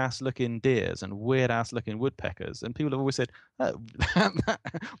weird ass looking deers and weird ass looking woodpeckers, and people have always said, oh,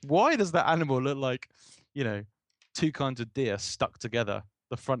 why does that animal look like, two kinds of deer stuck together?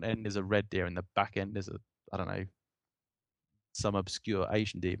 The front end is a red deer and the back end is some obscure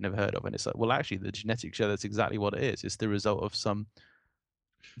Asian deer you've never heard of. And it's like, well, actually the genetics show that's exactly what it is. It's the result of some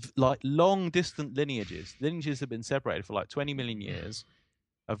like long distant lineages have been separated for like 20 million years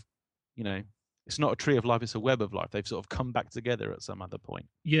of, it's not a tree of life, it's a web of life. They've sort of come back together at some other point.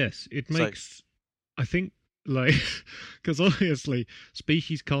 Yes, it makes, I think, like, because obviously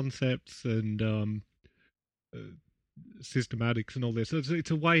species concepts and systematics and all this,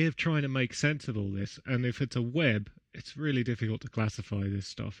 it's a way of trying to make sense of all this. And if it's a web, it's really difficult to classify this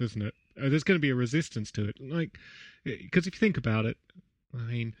stuff, isn't it? There's going to be a resistance to it. Like, because if you think about it, I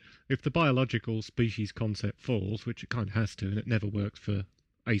mean, if the biological species concept falls, which it kind of has to, and it never works for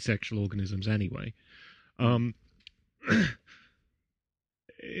asexual organisms anyway,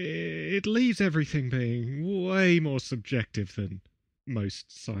 it leaves everything being way more subjective than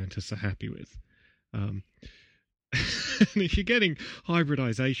most scientists are happy with. And if you're getting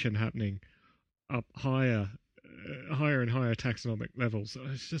hybridization happening up higher and higher taxonomic levels,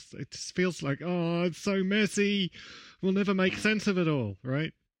 it just feels like, oh, it's so messy. We'll never make sense of it all,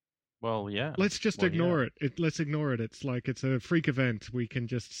 right? Well, yeah. Let's just ignore it. Let's ignore it. It's like it's a freak event. We can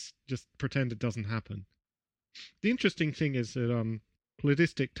just pretend it doesn't happen. The interesting thing is that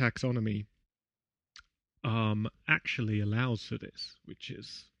cladistic taxonomy actually allows for this, which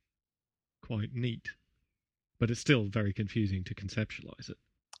is quite neat. But it's still very confusing to conceptualize it.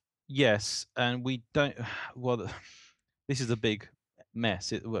 Yes, and we don't. Well, this is a big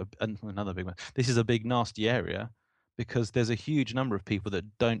mess. Another big mess. This is a big nasty area because there's a huge number of people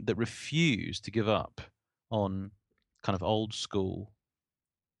that refuse to give up on kind of old school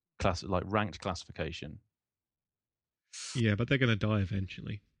like ranked classification. Yeah, but they're going to die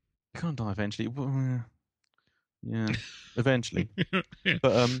eventually. They're going to die eventually. Yeah, eventually.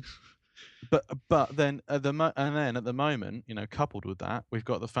 Yeah. But then at the moment, coupled with that, we've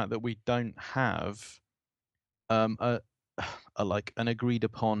got the fact that we don't have a like an agreed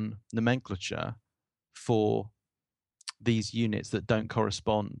upon nomenclature for these units that don't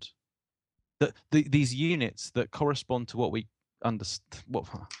correspond. These units that correspond to what we understand. What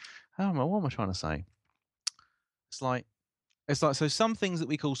am I trying to say? It's like so some things that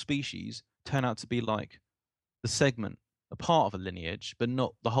we call species turn out to be like the segment, a part of a lineage, but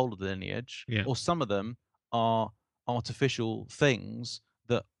not the whole of the lineage. Yeah. Or some of them are artificial things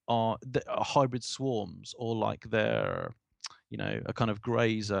that are hybrid swarms, or like they're, a kind of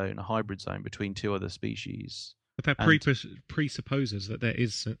grey zone, a hybrid zone between two other species. But that presupposes that there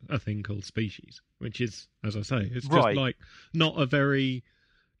is a thing called species, which is, as I say, it's just right. like not a very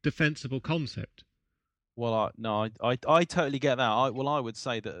defensible concept. Well, I totally get that. I would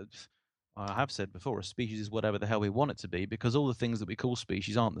say that I have said before, a species is whatever the hell we want it to be, because all the things that we call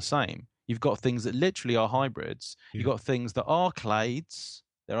species aren't the same. You've got things that literally are hybrids. Yeah. You've got things that are clades.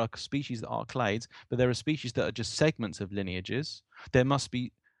 There are species that are clades, but there are species that are just segments of lineages. There must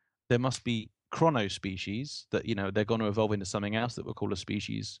be chronospecies that, they're going to evolve into something else that we'll call a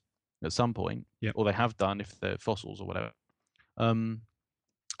species at some point, yep. Or they have done if they're fossils or whatever. And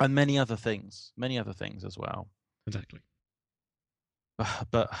many other things as well. Exactly.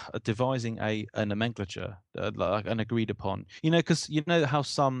 but devising a nomenclature, like an agreed upon, because you know how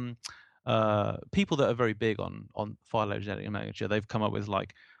some people that are very big on phylogenetic nomenclature, they've come up with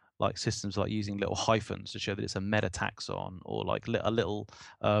like systems like using little hyphens to show that it's a metataxon, or like a little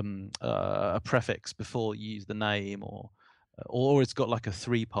a prefix before you use the name, or it's got like a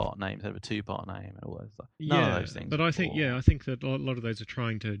 3-part name instead of a 2-part name, and all those stuff. None of those things. But I think I think that a lot of those are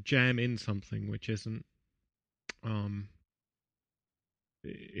trying to jam in something which isn't.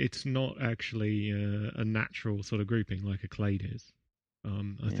 It's not actually a natural sort of grouping like a clade is.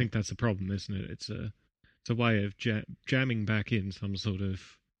 I think that's a problem, isn't it? It's a way of jamming back in some sort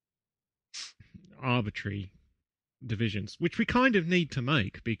of arbitrary divisions, which we kind of need to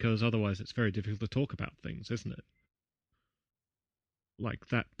make, because otherwise it's very difficult to talk about things, isn't it? Like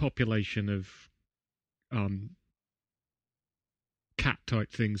that population of cat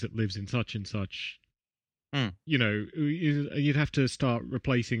type things that lives in such and such. You'd have to start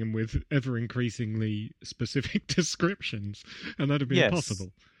replacing them with ever increasingly specific descriptions, and that'd be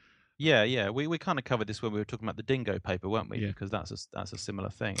impossible. Yeah. We kind of covered this when we were talking about the dingo paper, weren't we? Yeah. Because that's a similar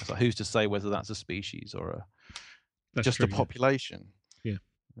thing. It's like, who's to say whether that's a species or just true, a population? Yeah.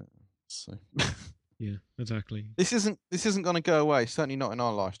 So. Yeah, exactly. This isn't going to go away. Certainly not in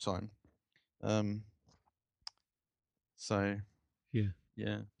our lifetime. So.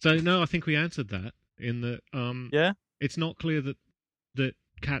 Yeah. So no, I think we answered that. In that, it's not clear that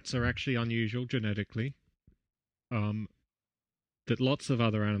cats are actually unusual genetically. That lots of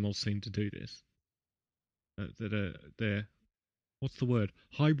other animals seem to do this. They're what's the word?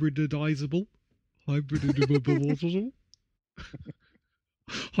 Hybridizable. Hybridable.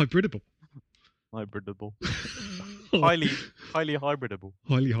 Hybridable. Hybridable. highly hybridable.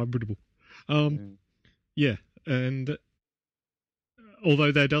 Highly hybridable. Yeah, and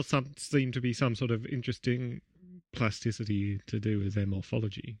although there does seem to be some sort of interesting plasticity to do with their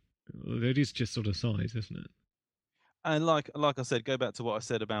morphology, it is just sort of size, isn't it? And like I said, go back to what I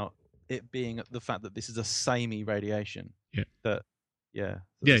said about it being the fact that this is a samey radiation. Yeah.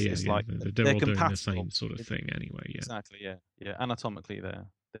 It's like they're all doing the same sort of thing anyway. Yeah. Exactly. Yeah. Anatomically,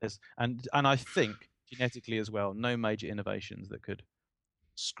 there's and I think genetically as well, no major innovations that could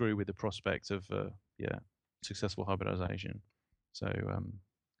screw with the prospect of successful hybridization. So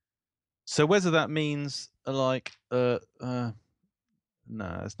whether that means like no,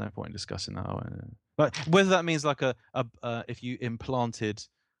 there's no point in discussing that. But whether that means like if you implanted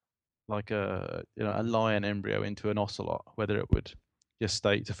like a lion embryo into an ocelot, whether it would just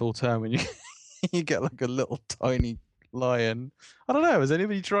stay to full term when you get like a little tiny lion. I don't know. Has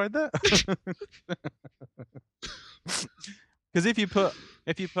anybody tried that? Because if you put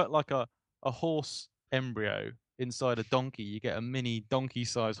like a horse embryo inside a donkey, you get a mini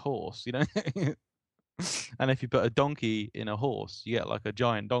donkey-sized horse, and if you put a donkey in a horse, you get like a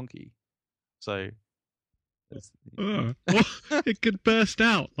giant donkey. So it could burst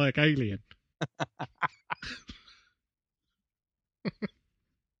out like Alien.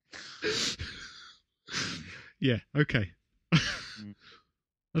 Yeah. Okay.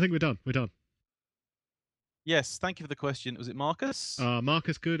 I think we're done. Yes. Thank you for the question. Was it Marcus?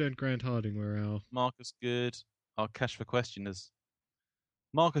 Marcus Good and Grant Harding were our Marcus Good. Our cash for questioners.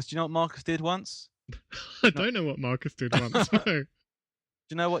 Marcus, do you know what Marcus did once? I don't know what Marcus did once. No. Do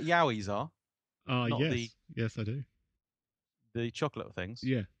you know what Yowies are? Yes. Yes, I do. The chocolate things?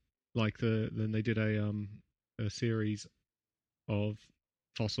 Yeah. Like then they did a series of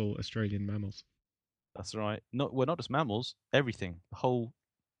fossil Australian mammals. That's right. Not just mammals, everything. The whole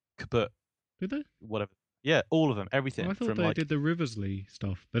kaput. Did they? Whatever. Yeah, all of them, everything. I thought they did the Riversley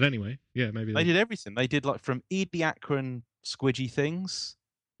stuff. But anyway, yeah, maybe they did everything. They did like from Ediacaran squidgy things,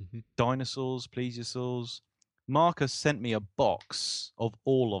 dinosaurs, plesiosaurs. Marcus sent me a box of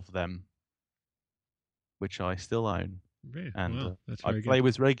all of them, which I still own. Yeah, and wow, that's I very play good.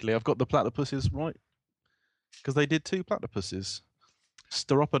 with regularly. I've got the platypuses, right? Because they did 2 platypuses.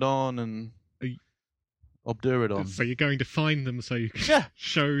 Steropodon and Obdurodon. So you're going to find them so you can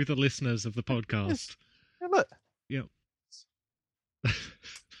show the listeners of the podcast. Yes. Yeah, look. Yep.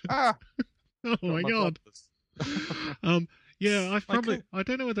 Oh my God. Yeah, I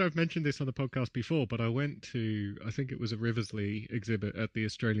don't know whether I've mentioned this on the podcast before, but I went to, I think it was a Riversley exhibit at the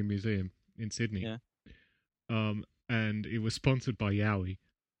Australian Museum in Sydney. Yeah. And it was sponsored by Yowie.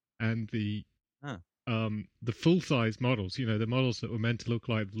 And the full-size models, the models that were meant to look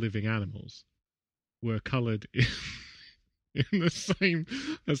like living animals, were coloured in the same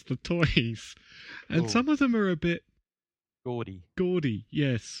as the toys. And some of them are a bit gaudy,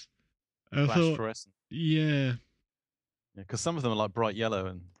 yes. Fluorescent. Yeah. Because some of them are like bright yellow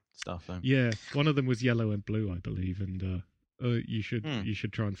and stuff. Yeah, one of them was yellow and blue, I believe, and You should Hmm. you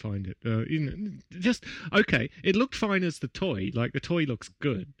should try and find it. Just okay. It looked fine as the toy. Like the toy looks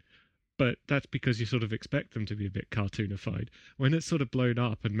good, but that's because you sort of expect them to be a bit cartoonified. When it's sort of blown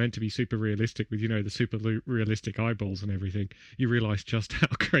up and meant to be super realistic with the super realistic eyeballs and everything, you realise just how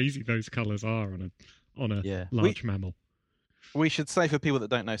crazy those colours are on a Yeah. large mammal. We should say for people that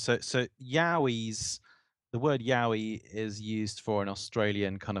don't know, so Yowies, the word Yowie is used for an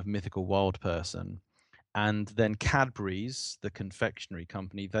Australian kind of mythical wild person. And then Cadbury's, the confectionery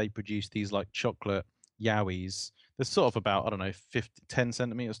company, they produce these like chocolate Yowies. They're sort of about, I don't know, 10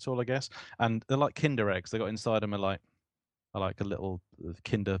 centimeters tall, I guess. And they're like Kinder eggs. They got inside them are like a little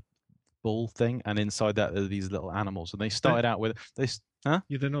Kinder ball thing. And inside that are these little animals. And they started out with, huh?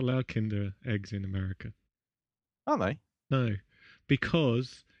 Yeah, they're not allowed Kinder eggs in America. Are they? No,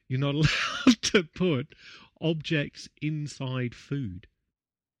 because you're not allowed to put objects inside food.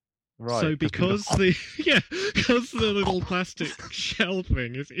 Right. So because because the little plastic shell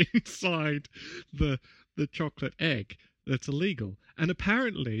thing is inside the chocolate egg, that's illegal. And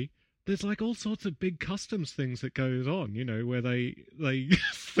apparently there's like all sorts of big customs things that goes on, where they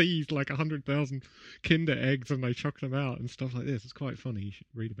seize like 100,000 Kinder eggs and they chuck them out and stuff like this. It's quite funny. You should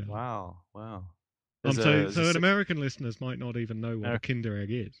read about it. Wow. So an American listeners might not even know what a Kinder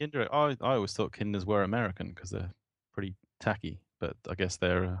egg is. Kinder, I always thought Kinders were American because they're pretty tacky, but I guess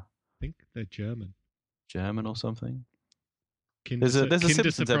they're I think they're German. German or something. There's a Kinder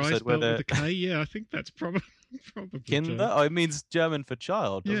Simpsons Surprise episode where spelled with a K. Yeah, I think that's probably Kinder. German. Oh, it means German for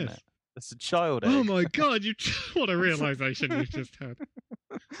child, doesn't it? It's a child egg. Oh my God! What a realization you just had.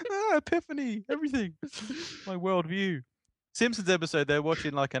 Epiphany, everything. My worldview. Simpsons episode, they're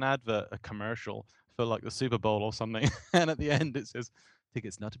watching like an advert, a commercial for like the Super Bowl or something, and at the end it says,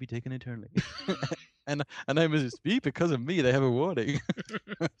 "Tickets not to be taken internally." and Homer says, "Because of me, they have a warning."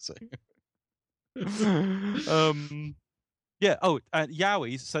 So, yeah. Oh, and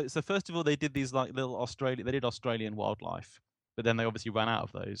Yowies. So first of all, they did these like little Australian wildlife, but then they obviously ran out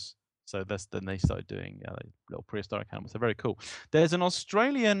of those. So then they started doing little prehistoric animals. They're very cool. There's an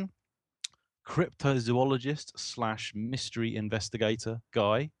Australian cryptozoologist / mystery investigator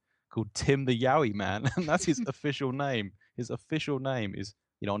guy called Tim the Yowie Man, and that's his official name. His official name is,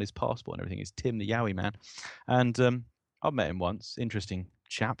 on his passport and everything, is Tim the Yowie Man. And I've met him once. Interesting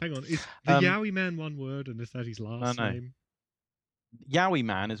chap. Hang on, is the Yowie Man one word, and is that his last name? Yowie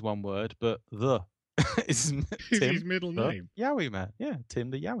Man is one word, but the is his middle name. Yowie Man, yeah,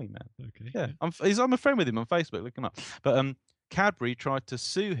 Tim the Yowie Man. Okay, yeah. I'm a friend with him on Facebook. Look him up. But Cadbury tried to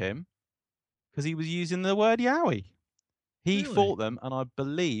sue him because he was using the word Yowie. He fought them, and I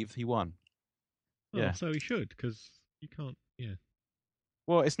believe he won. Oh, so he should, because you can't. Yeah.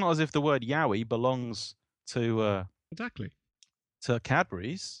 Well, it's not as if the word Yowie belongs to exactly to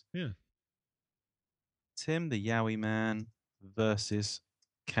Cadbury's. Yeah. Tim the Yowie Man versus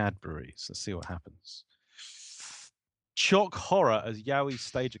Cadbury's. Let's see what happens. Shock horror as Yowie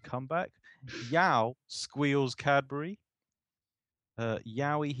stage a comeback. Yow squeals Cadbury.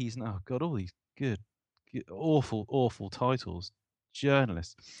 Yowie, he's got all these good, awful titles.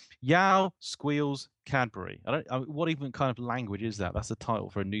 Journalist. Yow squeals Cadbury. What even kind of language is that? That's the title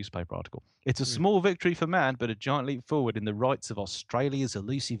for a newspaper article. It's a small victory for man, but a giant leap forward in the rights of Australia's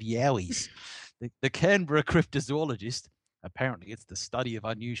elusive Yowies. The Canberra cryptozoologist, apparently it's the study of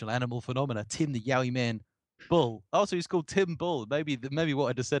unusual animal phenomena, Tim the Yowie Man Bull. Oh, so he's called Tim Bull. Maybe what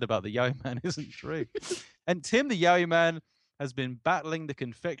I just said about the Yowie Man isn't true. And Tim the Yowie Man has been battling the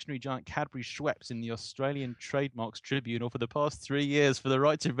confectionery giant Cadbury Schweppes in the Australian Trademarks Tribunal for the past 3 years for the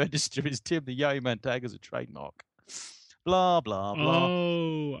right to register his Tim the Yowie Man tag as a trademark. Blah, blah, blah.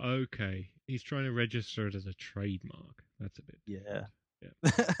 Oh, okay. He's trying to register it as a trademark. That's a bit... Yeah.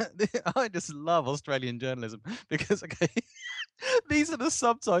 I just love Australian journalism because, these are the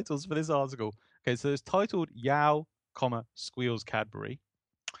subtitles for this article. Okay, so it's titled Yow, squeals Cadbury.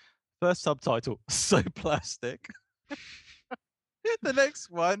 First subtitle, so plastic. The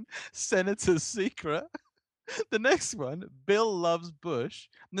next one, Senator's Secret. The next one, Bill Loves Bush.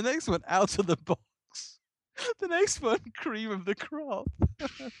 And the next one, Out of the Box. The next one, Cream of the Crop.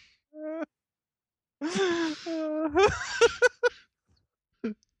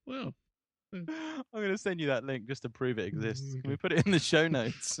 Well, I'm going to send you that link just to prove it exists. Okay. Can we put it in the show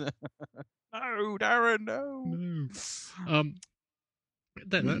notes? No, Darren, no.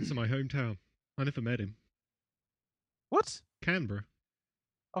 That's my hometown. I never met him. What? Canberra.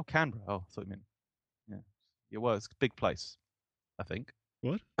 Oh, Canberra. Oh, I thought you meant. Yeah, well, it's a big place, I think.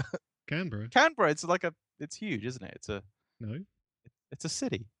 What? Canberra? Canberra. It's huge, isn't it? No. It's a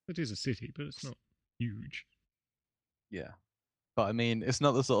city. It is a city, but it's not huge. Yeah. But I mean, it's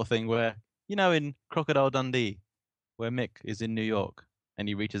not the sort of thing where, in Crocodile Dundee, where Mick is in New York and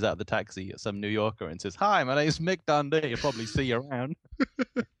he reaches out of the taxi at some New Yorker and says, "Hi, my name's Mick Dundee. You'll probably see you around."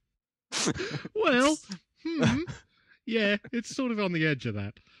 Well, yeah, it's sort of on the edge of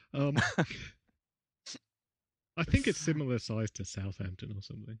that. I think it's similar size to Southampton or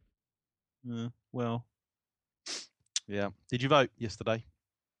something. Well, yeah. Did you vote yesterday?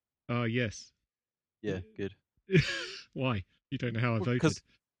 Yes. Yeah, good. Why? You don't know how I voted?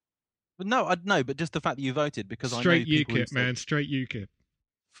 No, I know, but just the fact that you voted because Straight I know people UKIP, man. Straight UKIP.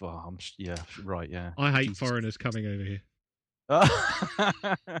 Yeah, right, yeah. I hate foreigners coming over here.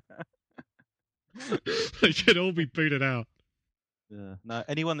 They should all be booted out. Yeah. No,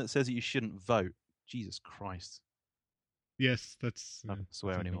 anyone that says that you shouldn't vote, Jesus Christ. Yes, that's. I don't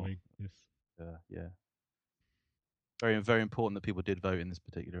swear anymore. Yes. Yeah. Very, very important that people did vote in this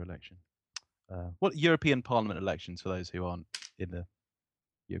particular election. What European Parliament elections for those who aren't in the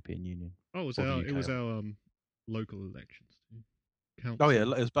European Union? Oh, it was our local elections. Council, oh yeah, it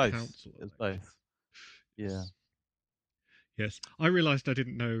was both. It was both. Yeah. Yes, I realised I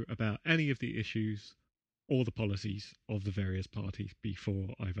didn't know about any of the issues or the policies of the various parties before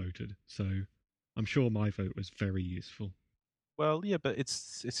I voted, so I'm sure my vote was very useful. Well, yeah, but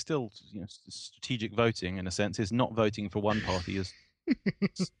it's still strategic voting in a sense. It's not voting for one party is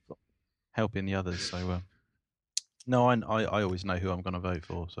helping the others. So no, I always know who I'm going to vote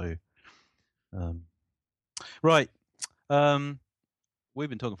for. So right, we've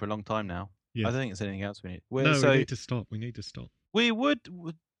been talking for a long time now. Yes. I don't think there's anything else we need. We need to stop. We need to stop. We would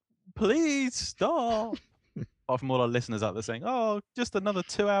please stop. Apart from all our listeners out there saying, "Oh, just another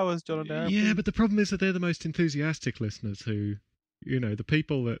 2 hours, John and Darren." Yeah, but the problem is that they're the most enthusiastic listeners who, the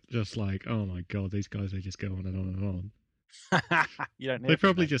people that just like, "Oh my God, these guys, they just go on and on and on." You don't. They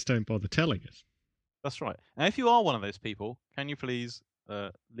probably just don't bother telling us. That's right. And if you are one of those people, can you please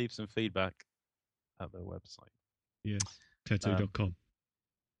leave some feedback at the website? Yes, tetsu.com.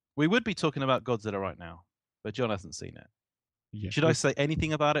 We would be talking about Godzilla right now, but John hasn't seen it. Yes. Should I say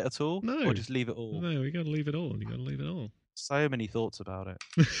anything about it at all? No. Or just leave it all? No, we got to leave it all. You got to leave it all. So many thoughts about it.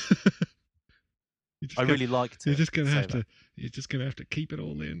 Really liked it. You're just gonna have to keep it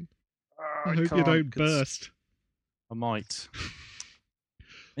all in. I hope you don't burst. I might.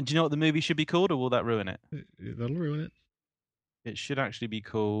 And do you know what the movie should be called, or will that ruin it? That'll ruin it. It should actually be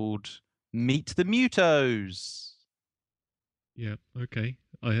called Meet the Mutos. Yeah, okay.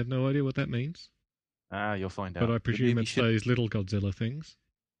 I have no idea what that means. You'll find out. But I presume it's those little Godzilla things.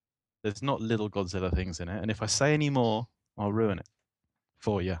 There's not little Godzilla things in it, and if I say any more, I'll ruin it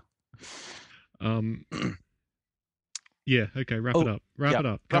for you. Yeah, okay, wrap it up. Wrap it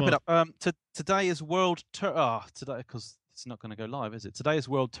up. Today is today, because it's not going to go live, is it? Today is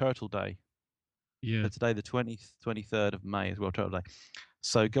World Turtle Day. Yeah. So today, the 23rd of May, is World Turtle Day.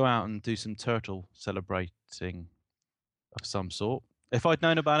 So go out and do some turtle celebrating of some sort. If I'd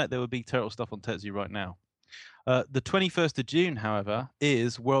known about it, there would be turtle stuff on Tetsu right now. The 21st of June, however,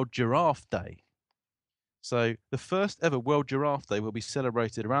 is World Giraffe Day. So the first ever World Giraffe Day will be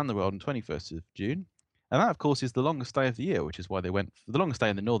celebrated around the world on 21st of June. And that, of course, is the longest day of the year, which is why they went for the longest day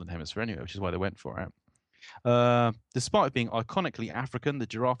in the Northern Hemisphere anyway, which is why they went for it. Despite being iconically African, the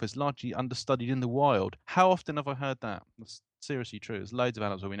giraffe is largely understudied in the wild. How often have I heard that? That's seriously true. There's loads of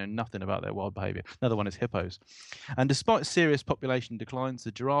animals where we know nothing about their wild behaviour. Another one is hippos. And despite serious population declines,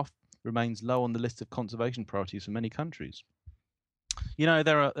 the giraffe remains low on the list of conservation priorities for many countries.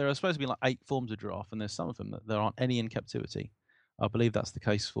 There are supposed to be like 8 forms of giraffe, and there's some of them that there aren't any in captivity. I believe that's the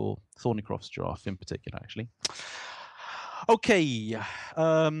case for Thornycroft's giraffe in particular, actually. Okay.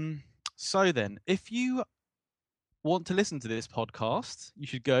 So then, if you want to listen to this podcast, you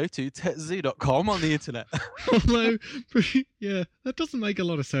should go to tetsu.com on the internet. Although, yeah, that doesn't make a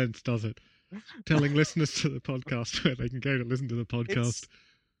lot of sense, does it? Telling listeners to the podcast where they can go to listen to the podcast.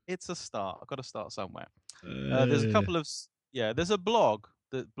 It's a start. I've got to start somewhere. There's a couple of... Yeah, there's a blog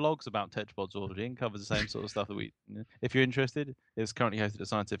that blogs about tetrapod zoology and covers the same sort of stuff that we... If you're interested, it's currently hosted at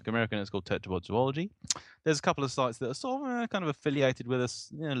Scientific American. It's called Tetrapod Zoology. There's a couple of sites that are sort of kind of affiliated with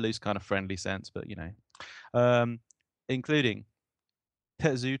us, in a loose kind of friendly sense, but, including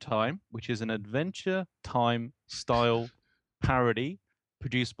Tetsu Time, which is an Adventure Time style parody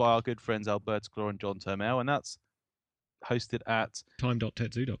produced by our good friends Alberta Claw and John Termel, and that's hosted at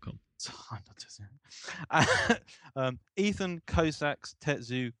time.tetsu.com. Ethan Kosak's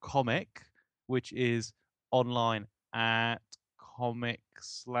Tetsu Comic, which is online at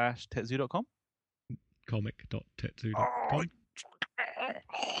comic/tetsu.com. Comic.tetsu.com.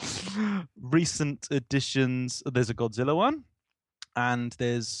 Recent editions, there's a Godzilla one, and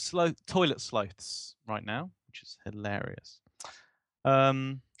there's Toilet Sloths right now, which is hilarious.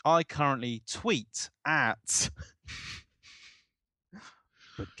 I currently tweet at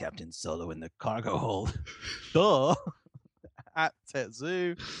put Captain Solo in the cargo hold. Duh. At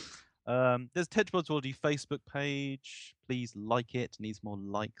Tetsu. There's Tetrapods World Facebook page. Please like it. Needs more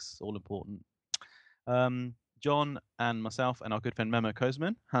likes. All important. John and myself and our good friend Memo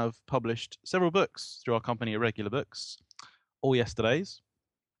Kozman have published several books through our company, Irregular Books. All Yesterdays,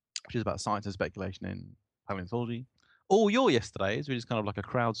 which is about science and speculation in paleontology. All Your Yesterdays, which is kind of like a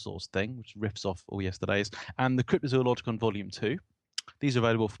crowdsourced thing, which riffs off All Yesterdays. And the Cryptozoologicon Volume 2. These are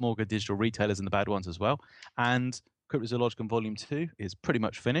available from all good digital retailers and the bad ones as well. And Cryptozoologicon Volume 2 is pretty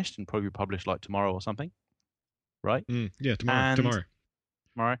much finished and probably published like tomorrow or something. Right? Yeah, tomorrow.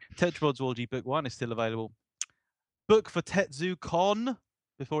 Tetrapods World Book 1 is still available. Book for TetZooCon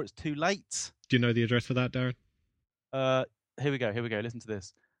before it's too late. Do you know the address for that, Darren? Here we go. Listen to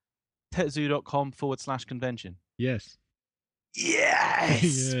this. tetzoo.com/convention. Yes.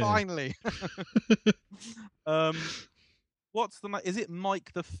 Yes! Yeah. Finally. Is it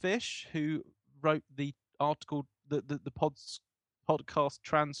Mike the Fish who wrote the article, the podcast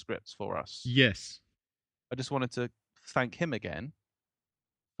transcripts for us? Yes. I just wanted to thank him again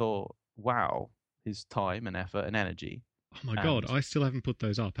for, his time and effort and energy. Oh my God, I still haven't put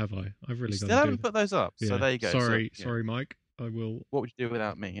those up, have I? I've really got to still haven't put those up. Yeah. So there you go. Sorry, Mike. I will. What would you do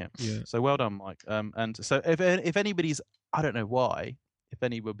without me? Yeah. So well done, Mike. And so if anybody's, I don't know why, if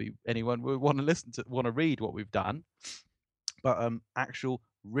anyone would want to read what we've done, but actual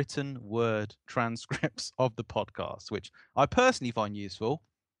written word transcripts of the podcast, which I personally find useful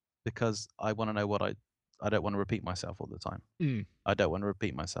because I want to know what I don't want to repeat myself all the time. I don't want to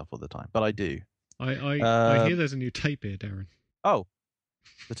repeat myself all the time, but I do. I hear there's a new tape here, Darren. Oh,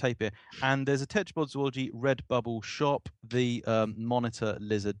 the tape here. And there's a Tetrapods Zoology Redbubble shop. The Monitor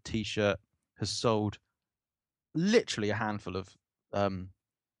Lizard t-shirt has sold literally a handful of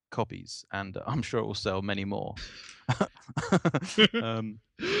copies, and I'm sure it will sell many more.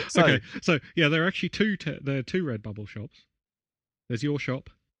 Okay, so yeah, there are actually two Redbubble shops. There's your shop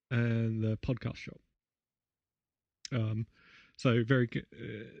and the podcast shop. So very good.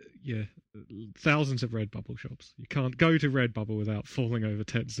 Yeah, thousands of Redbubble shops. You can't go to Redbubble without falling over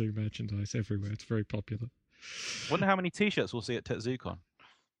Tetsu merchandise everywhere. It's very popular. Wonder how many t-shirts we'll see at TetZooCon.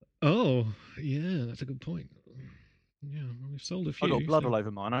 Oh, yeah, that's a good point. Yeah, we've sold a few. I got blood all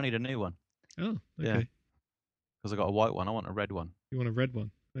over mine. I need a new one. Oh, okay. Yeah. Because I got a white one. I want a red one. You want a red one?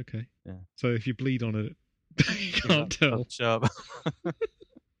 Okay. Yeah. So if you bleed on it, you can't tell. Sharp.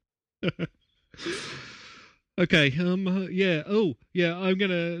 Okay. Yeah. Oh, yeah. I'm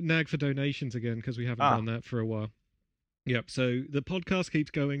gonna nag for donations again because we haven't done that for a while. Yep. So the podcast keeps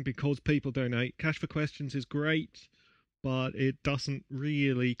going because people donate. Cash for Questions is great, but it doesn't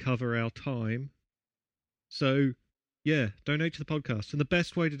really cover our time. So, yeah, donate to the podcast. And the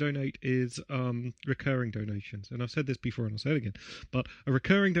best way to donate is recurring donations. And I've said this before and I'll say it again. But a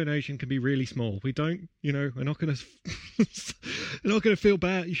recurring donation can be really small. We don't, we're not going to you're not going to feel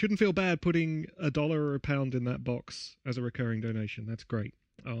bad. You shouldn't feel bad putting $1 or £1 in that box as a recurring donation. That's great.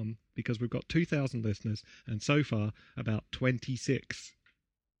 Because we've got 2,000 listeners and so far about 26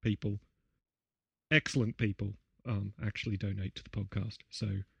 people, excellent people, actually donate to the podcast. So,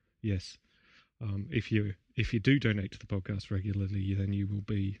 yes. If you do donate to the podcast regularly, then you will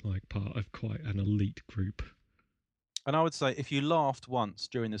be like part of quite an elite group. And I would say if you laughed once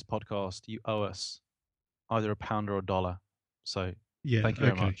during this podcast, you owe us either £1 or $1. So yeah, thank you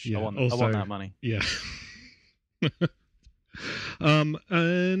very much. Yeah. I want that money. Yeah.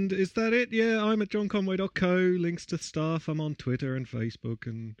 And is that it? Yeah, I'm at johnconway.co. Links to stuff. I'm on Twitter and Facebook,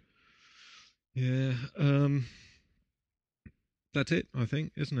 and yeah, that's it. I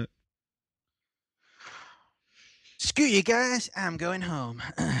think, isn't it? Screw you guys, I'm going home.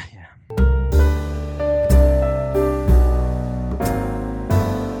 Yeah.